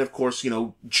 Ernie Klein, of course,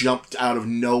 jumped out of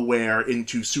nowhere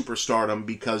into superstardom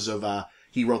because of,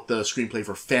 he wrote the screenplay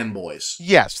for Fanboys.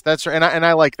 Yes, that's right. And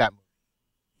I like that movie.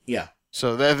 Yeah.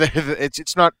 So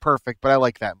it's not perfect, but I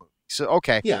like that movie. So,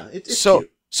 okay. Yeah, it's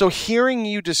cute. So hearing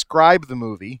you describe the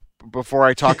movie before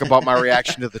I talk about my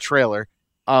reaction to the trailer,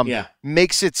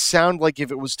 makes it sound like if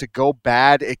it was to go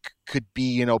bad, it could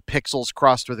be, pixels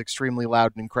crossed with extremely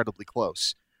loud and incredibly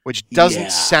close, which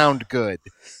doesn't sound good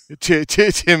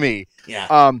to me.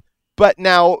 Yeah. But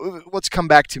now let's come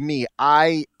back to me.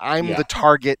 I'm the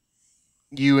target.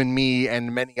 You and me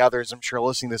and many others, I'm sure,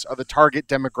 listening to this, are the target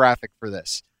demographic for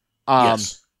this.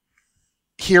 Yes.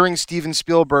 Hearing Steven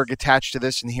Spielberg attached to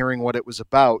this and hearing what it was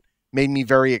about made me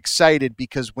very excited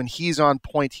because when he's on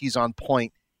point, he's on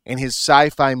point. And his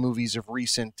sci-fi movies of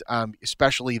recent,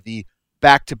 especially the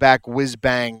back-to-back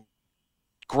whiz-bang,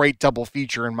 great double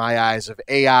feature in my eyes of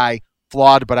AI,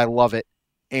 flawed but I love it,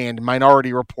 and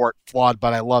Minority Report, flawed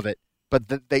but I love it. But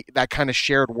that kind of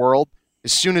shared world,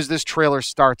 as soon as this trailer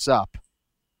starts up,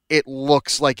 it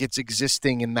looks like it's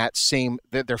existing in that same,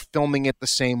 that they're filming it the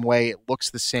same way, it looks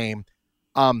the same.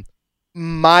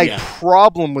 My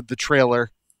problem with the trailer,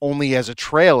 only as a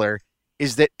trailer,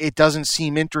 is that it doesn't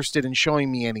seem interested in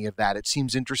showing me any of that. It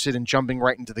seems interested in jumping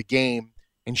right into the game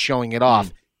and showing it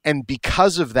off. And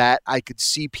because of that, I could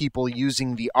see people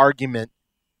using the argument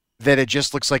that it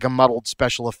just looks like a muddled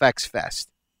special effects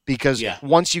fest. Because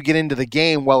once you get into the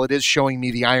game, well, it is showing me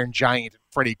the Iron Giant,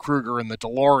 Freddy Krueger, and the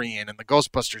DeLorean, and the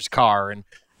Ghostbusters car, and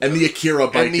the Akira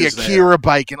bike, and the Akira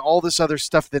bike, and all this other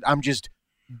stuff that I'm just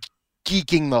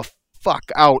geeking the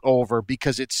fuck out over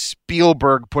because it's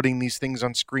Spielberg putting these things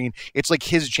on screen. It's like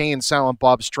his Jay and Silent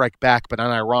Bob Strike Back, but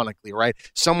unironically, right?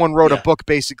 Someone wrote a book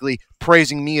basically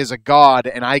praising me as a god,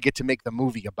 and I get to make the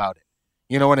movie about it.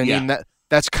 You know what I mean?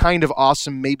 That's kind of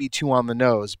awesome, maybe too on the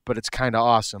nose, but it's kind of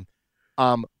awesome.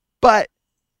 But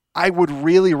I would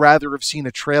really rather have seen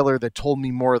a trailer that told me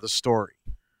more of the story.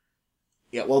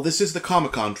 Yeah, well, this is the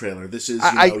Comic-Con trailer. This is,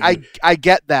 I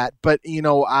get that, but,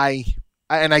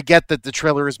 I get that the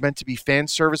trailer is meant to be fan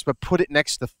service, but put it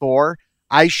next to Thor.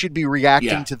 I should be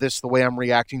reacting to this the way I'm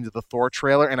reacting to the Thor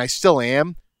trailer, and I still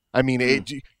am. I mean,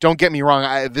 don't get me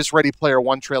wrong. This Ready Player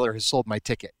One trailer has sold my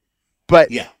ticket, but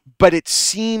it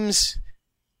seems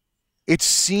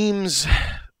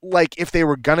like if they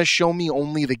were gonna show me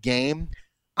only the game,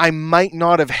 I might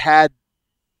not have had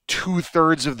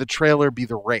 2/3 of the trailer be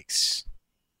the race.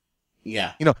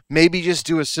 Yeah. Maybe just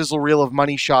do a sizzle reel of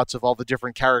money shots of all the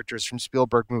different characters from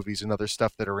Spielberg movies and other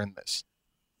stuff that are in this.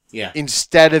 Yeah.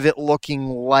 Instead of it looking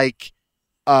like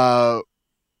the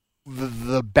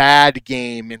bad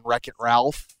game in Wreck-It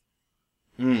Ralph.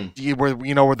 Where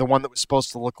the one that was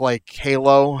supposed to look like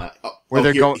Halo. Where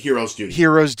they're going Hero's Duty.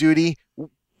 Hero's Duty.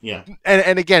 Yeah.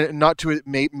 And again, not to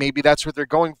maybe that's what they're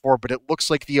going for, but it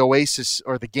looks like the Oasis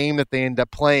or the game that they end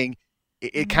up playing,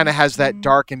 it kind of has that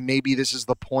dark, and maybe this is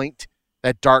the point,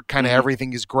 that dark kind of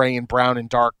everything is gray and brown and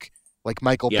dark, like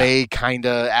Michael Bay kind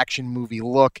of action movie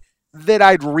look, that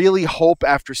I'd really hope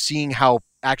after seeing how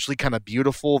actually kind of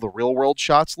beautiful the real world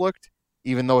shots looked,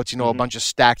 even though it's, a bunch of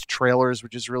stacked trailers,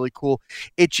 which is really cool.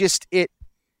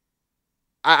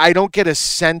 I don't get a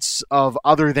sense of,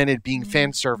 other than it being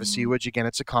fan servicey, which again,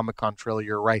 it's a Comic-Con trailer,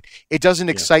 you're right. It doesn't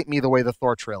excite me the way the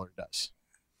Thor trailer does.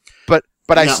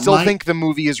 But I still think the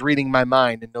movie is reading my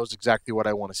mind and knows exactly what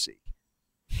I want to see.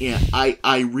 Yeah,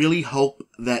 I really hope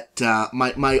that,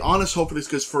 my honest hope for this,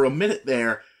 because for a minute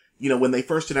there, when they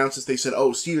first announced this, they said,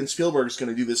 oh, Steven Spielberg is going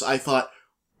to do this. I thought,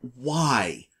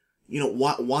 why?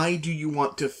 Why do you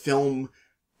want to film,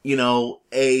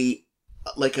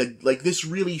 this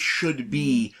really should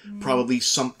be probably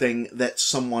something that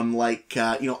someone like,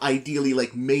 ideally,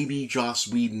 like maybe Joss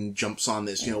Whedon jumps on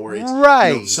this, where it's,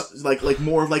 right. Like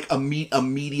more of like a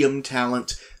medium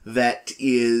talent that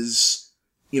is,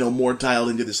 more dialed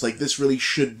into this. Like this really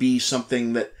should be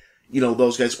something that,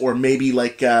 those guys, or maybe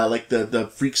like the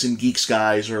Freaks and Geeks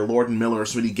guys or Lord and Miller or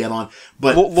somebody get on.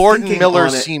 But Lord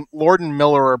and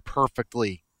Miller are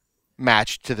perfectly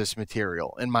matched to this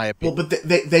material, in my opinion. Well, but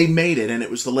they made it, and it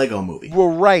was the Lego movie. Well,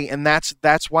 right, and that's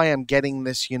why I'm getting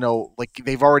this, like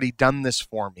they've already done this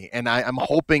for me, and I'm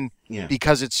hoping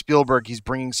because it's Spielberg, he's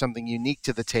bringing something unique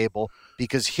to the table,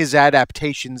 because his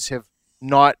adaptations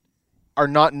are are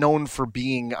not known for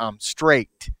being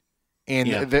straight, and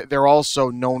Yeah. they're also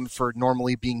known for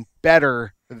normally being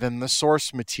better than the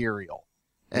source material,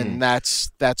 and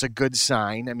that's a good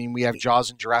sign. I mean, we have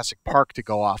Jaws and Jurassic Park to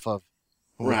go off of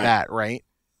with that, right?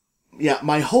 Yeah,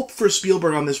 my hope for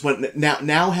Spielberg on this one,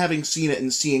 now having seen it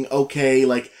and seeing, okay,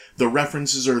 like, the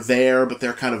references are there, but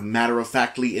they're kind of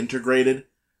matter-of-factly integrated.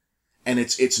 And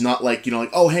it's not like, you know,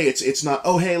 like, oh, hey, it's not,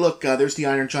 oh, hey, look, there's the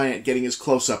Iron Giant getting his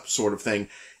close-up sort of thing.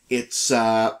 It's,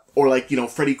 or like, you know,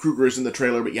 Freddy Krueger is in the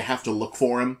trailer, but you have to look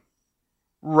for him.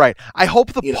 Right. I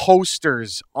hope the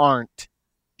posters aren't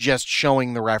just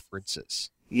showing the references.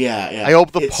 Yeah. I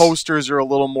hope the posters are a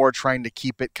little more trying to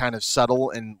keep it kind of subtle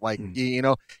and like, you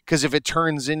know, because if it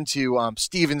turns into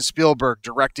Steven Spielberg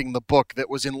directing the book that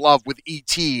was in love with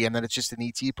E.T. and then it's just an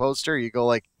E.T. poster, you go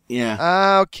like,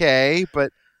 okay,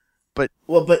 but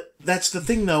that's the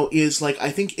thing though, is like,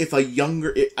 I think if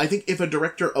a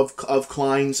director of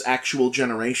Klein's actual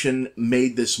generation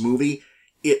made this movie,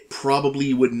 it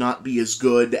probably would not be as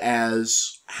good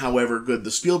as however good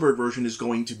the Spielberg version is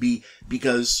going to be,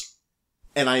 because,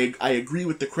 and I agree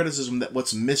with the criticism that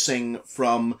what's missing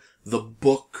from the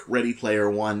book Ready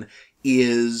Player One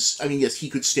is, I mean, yes, he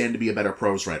could stand to be a better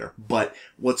prose writer, but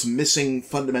what's missing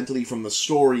fundamentally from the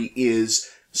story is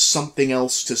something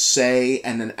else to say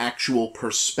and an actual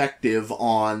perspective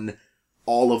on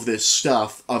all of this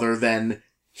stuff other than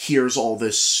here's all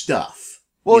this stuff.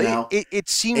 Well, you know? it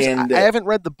seems, I haven't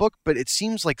read the book, but it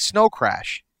seems like Snow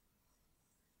Crash.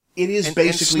 It is and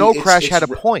basically... Snow Crash had a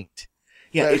point.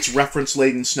 Yeah, it's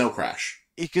reference-laden Snow Crash.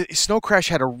 Snow Crash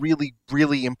had a really,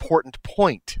 really important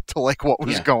point to like what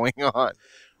was going on.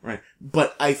 Right.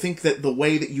 But I think that the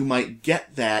way that you might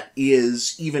get that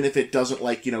is, even if it doesn't,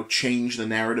 like, you know, change the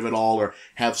narrative at all or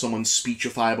have someone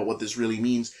speechify about what this really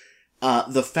means,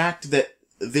 the fact that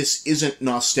this isn't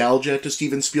nostalgia to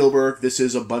Steven Spielberg, this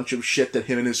is a bunch of shit that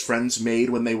him and his friends made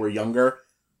when they were younger.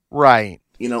 Right.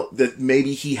 You know, that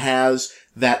maybe he has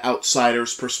that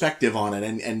outsider's perspective on it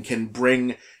and can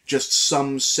bring just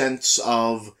some sense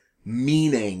of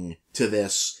meaning to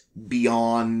this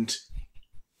beyond,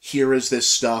 here is this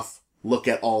stuff, look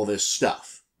at all this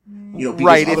stuff. You know,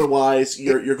 because otherwise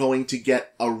you're going to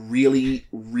get a really,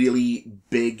 really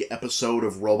big episode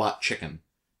of Robot Chicken.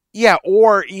 Yeah,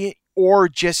 or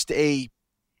just I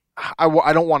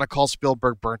don't want to call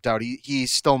Spielberg burnt out.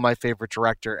 He's still my favorite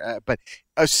director, but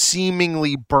a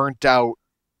seemingly burnt out,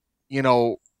 you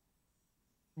know,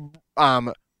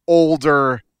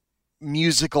 older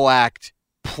musical act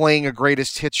playing a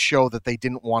greatest hits show that they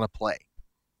didn't want to play.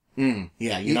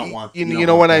 Yeah, you don't want. You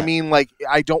know what I mean? Like,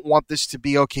 I don't want this to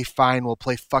be, okay, fine, we'll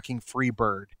play fucking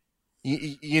Freebird.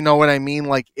 You know what I mean?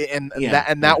 Like,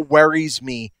 that worries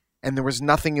me. And there was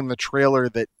nothing in the trailer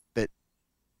that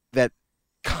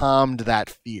calmed that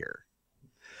fear.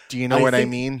 Do you know what I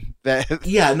mean?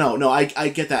 Yeah, no, I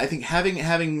get that. I think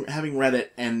having read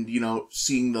it and, you know,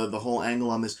 seeing the whole angle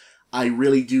on this, I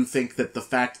really do think that the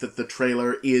fact that the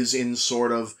trailer is in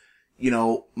sort of, you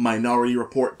know, Minority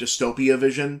Report dystopia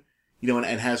vision, you know,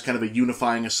 and has kind of a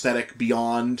unifying aesthetic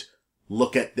beyond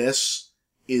look at this,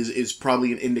 is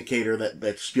probably an indicator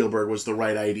that Spielberg was the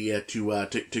right idea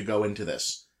to go into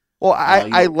this. Well,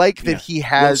 I like that he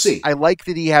has. I like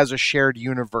that he has a shared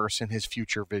universe in his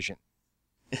future vision.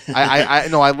 I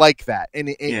like that,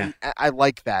 and I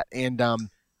like that, and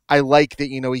I like that,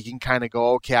 you know, he can kind of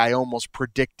go, okay, I almost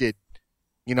predicted,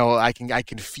 you know, I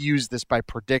can fuse this by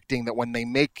predicting that when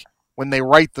they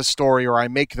write the story or I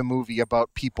make the movie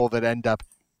about people that end up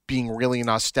being really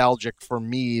nostalgic for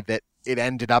me, that it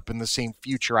ended up in the same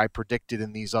future I predicted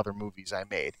in these other movies I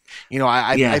made. You know,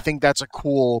 I think that's a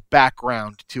cool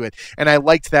background to it. And I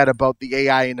liked that about the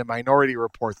AI and the Minority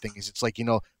Report thing, is it's like, you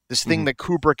know, this thing that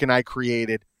Kubrick and I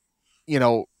created, you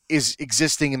know, is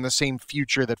existing in the same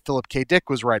future that Philip K. Dick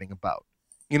was writing about.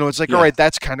 You know, it's like, all right,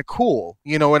 that's kind of cool.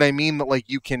 You know what I mean? That like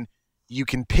you can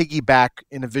piggyback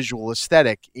in a visual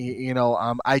aesthetic. You know,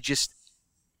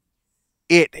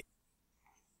 the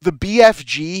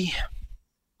BFG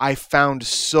I found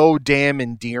so damn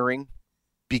endearing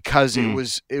because it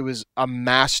was a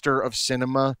master of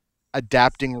cinema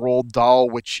adapting Roald Dahl,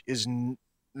 which is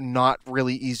not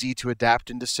really easy to adapt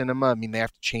into cinema. I mean, they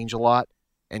have to change a lot,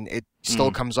 and it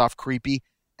still comes off creepy.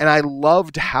 And I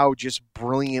loved how just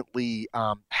brilliantly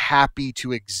happy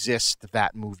to exist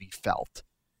that movie felt,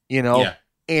 you know? Yeah.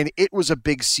 And it was a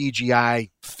big CGI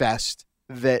fest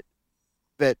that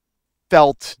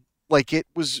felt like it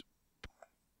was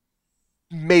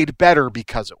made better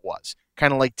because it was.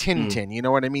 Kind of like Tintin, you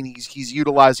know what I mean? He's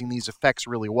utilizing these effects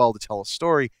really well to tell a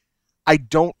story.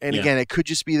 Again, it could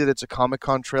just be that it's a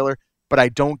Comic-Con trailer, but I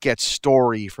don't get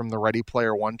story from the Ready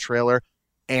Player One trailer.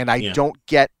 and I don't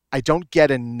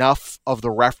get enough of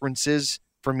the references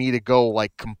for me to go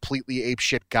like completely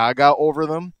apeshit gaga over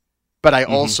them. But I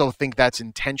also think that's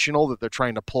intentional, that they're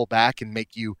trying to pull back and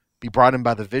make you be brought in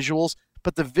by the visuals.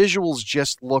 But the visuals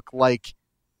just look like,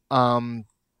 a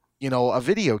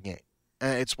video game.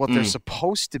 It's what they're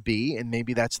supposed to be, and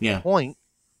maybe that's the point.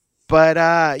 But,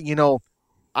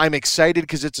 I'm excited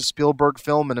because it's a Spielberg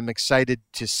film, and I'm excited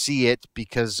to see it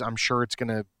because I'm sure it's going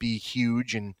to be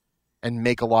huge and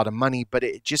make a lot of money. But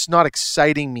it's just not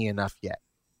exciting me enough yet.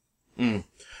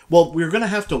 Well, we're going to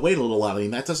have to wait a little while. I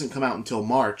mean, that doesn't come out until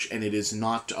March, and it is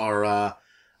not our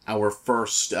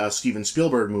first Steven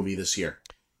Spielberg movie this year.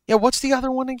 Yeah, what's the other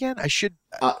one again?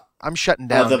 I'm shutting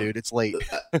down, dude. It's late.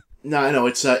 No,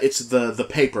 it's the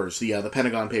Papers, the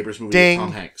Pentagon Papers movie Ding. with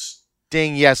Tom Hanks.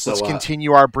 Ding, yes. So, let's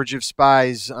continue our Bridge of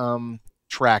Spies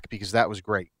track because that was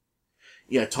great.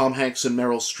 Yeah, Tom Hanks and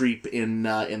Meryl Streep in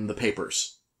the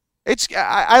Papers.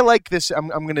 I like this. I'm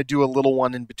going to do a little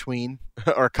one in between,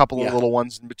 or a couple of little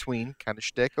ones in between, kind of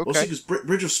shtick. Okay. Well, see, because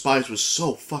Bridge of Spies was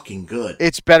so fucking good.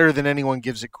 It's better than anyone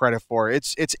gives it credit for.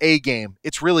 It's A game.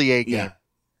 It's really A game. Yeah.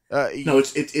 No,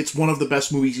 it's one of the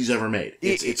best movies he's ever made.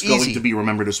 It's going to be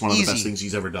remembered as one of the best things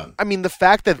he's ever done. I mean, the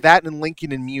fact that and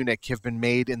Lincoln and Munich have been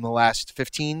made in the last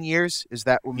 15 years, is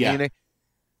that Munich?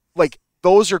 Like,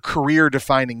 those are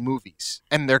career-defining movies,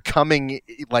 and they're coming,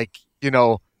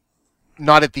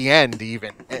 not at the end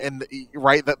even, and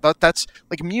right. That's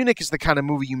like Munich is the kind of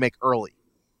movie you make early.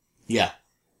 Yeah.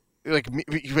 Like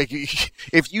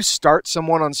if you start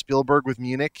someone on Spielberg with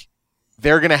Munich,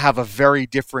 they're gonna have a very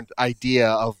different idea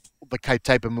of the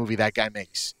type of movie that guy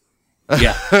makes.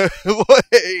 Yeah.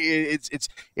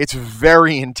 it's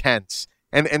very intense,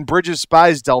 and Bridge of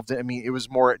Spies delved. I mean, it was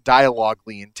more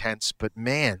dialoguely intense, but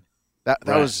man, that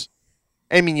was.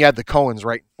 I mean, you had the Coens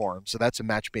writing for him, so that's a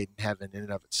match made in heaven in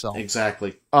and of itself.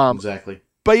 Exactly. Exactly.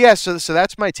 But yeah, so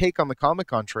that's my take on the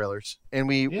Comic-Con trailers, and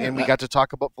we got to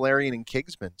talk about Valerian and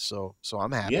Kingsman, so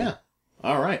I'm happy. Yeah.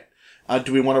 All right.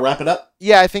 Do we want to wrap it up?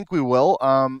 Yeah, I think we will.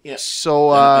 Yeah. So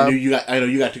I know you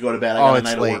got to go to bed. I got a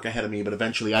night of work ahead of me, but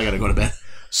eventually I got to go to bed.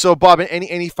 So Bob,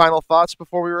 any final thoughts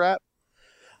before we wrap?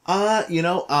 As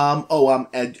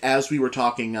we were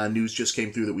talking, news just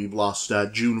came through that we've lost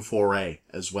June Foray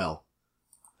as well.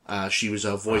 She was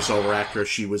a voiceover actress.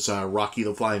 She was Rocky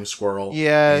the Flying Squirrel.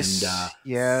 Yes.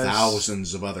 And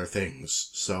thousands of other things.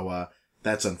 So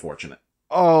that's unfortunate.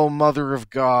 Oh, Mother of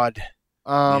God.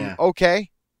 Okay.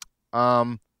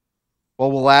 Well,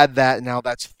 we'll add that now.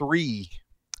 That's 3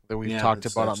 that we've talked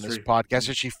about on this podcast.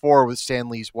 Actually, 4 with Stan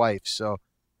Lee's wife. So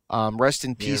rest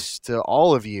in peace to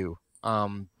all of you.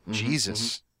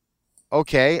 Jesus.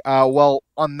 Okay. Well,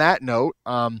 on that note,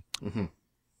 I'm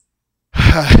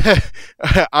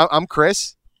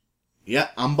Chris. Yeah,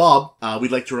 I'm Bob.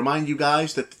 We'd like to remind you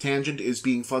guys that The Tangent is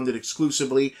being funded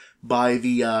exclusively by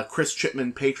the Chris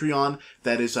Chipman Patreon.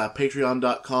 That is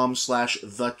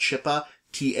patreon.com/thechippa,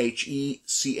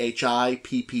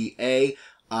 THECHIPPA.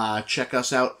 Check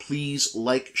us out. Please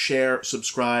like, share,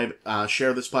 subscribe,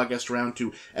 share this podcast around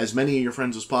to as many of your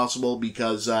friends as possible,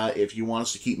 because if you want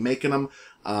us to keep making them,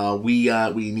 we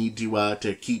need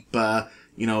to keep,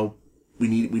 we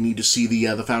need to see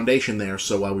the foundation there.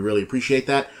 So we really appreciate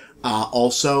that.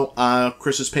 Also,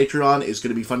 Chris's Patreon is going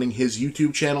to be funding his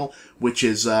YouTube channel, which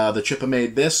is The Chippa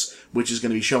Made This, which is going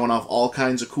to be showing off all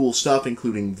kinds of cool stuff,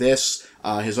 including this,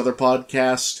 his other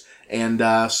podcast, and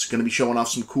going to be showing off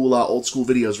some cool old school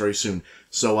videos very soon.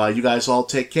 So you guys all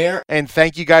take care. And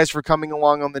thank you guys for coming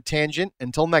along on The Tangent.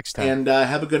 Until next time. And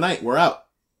have a good night. We're out.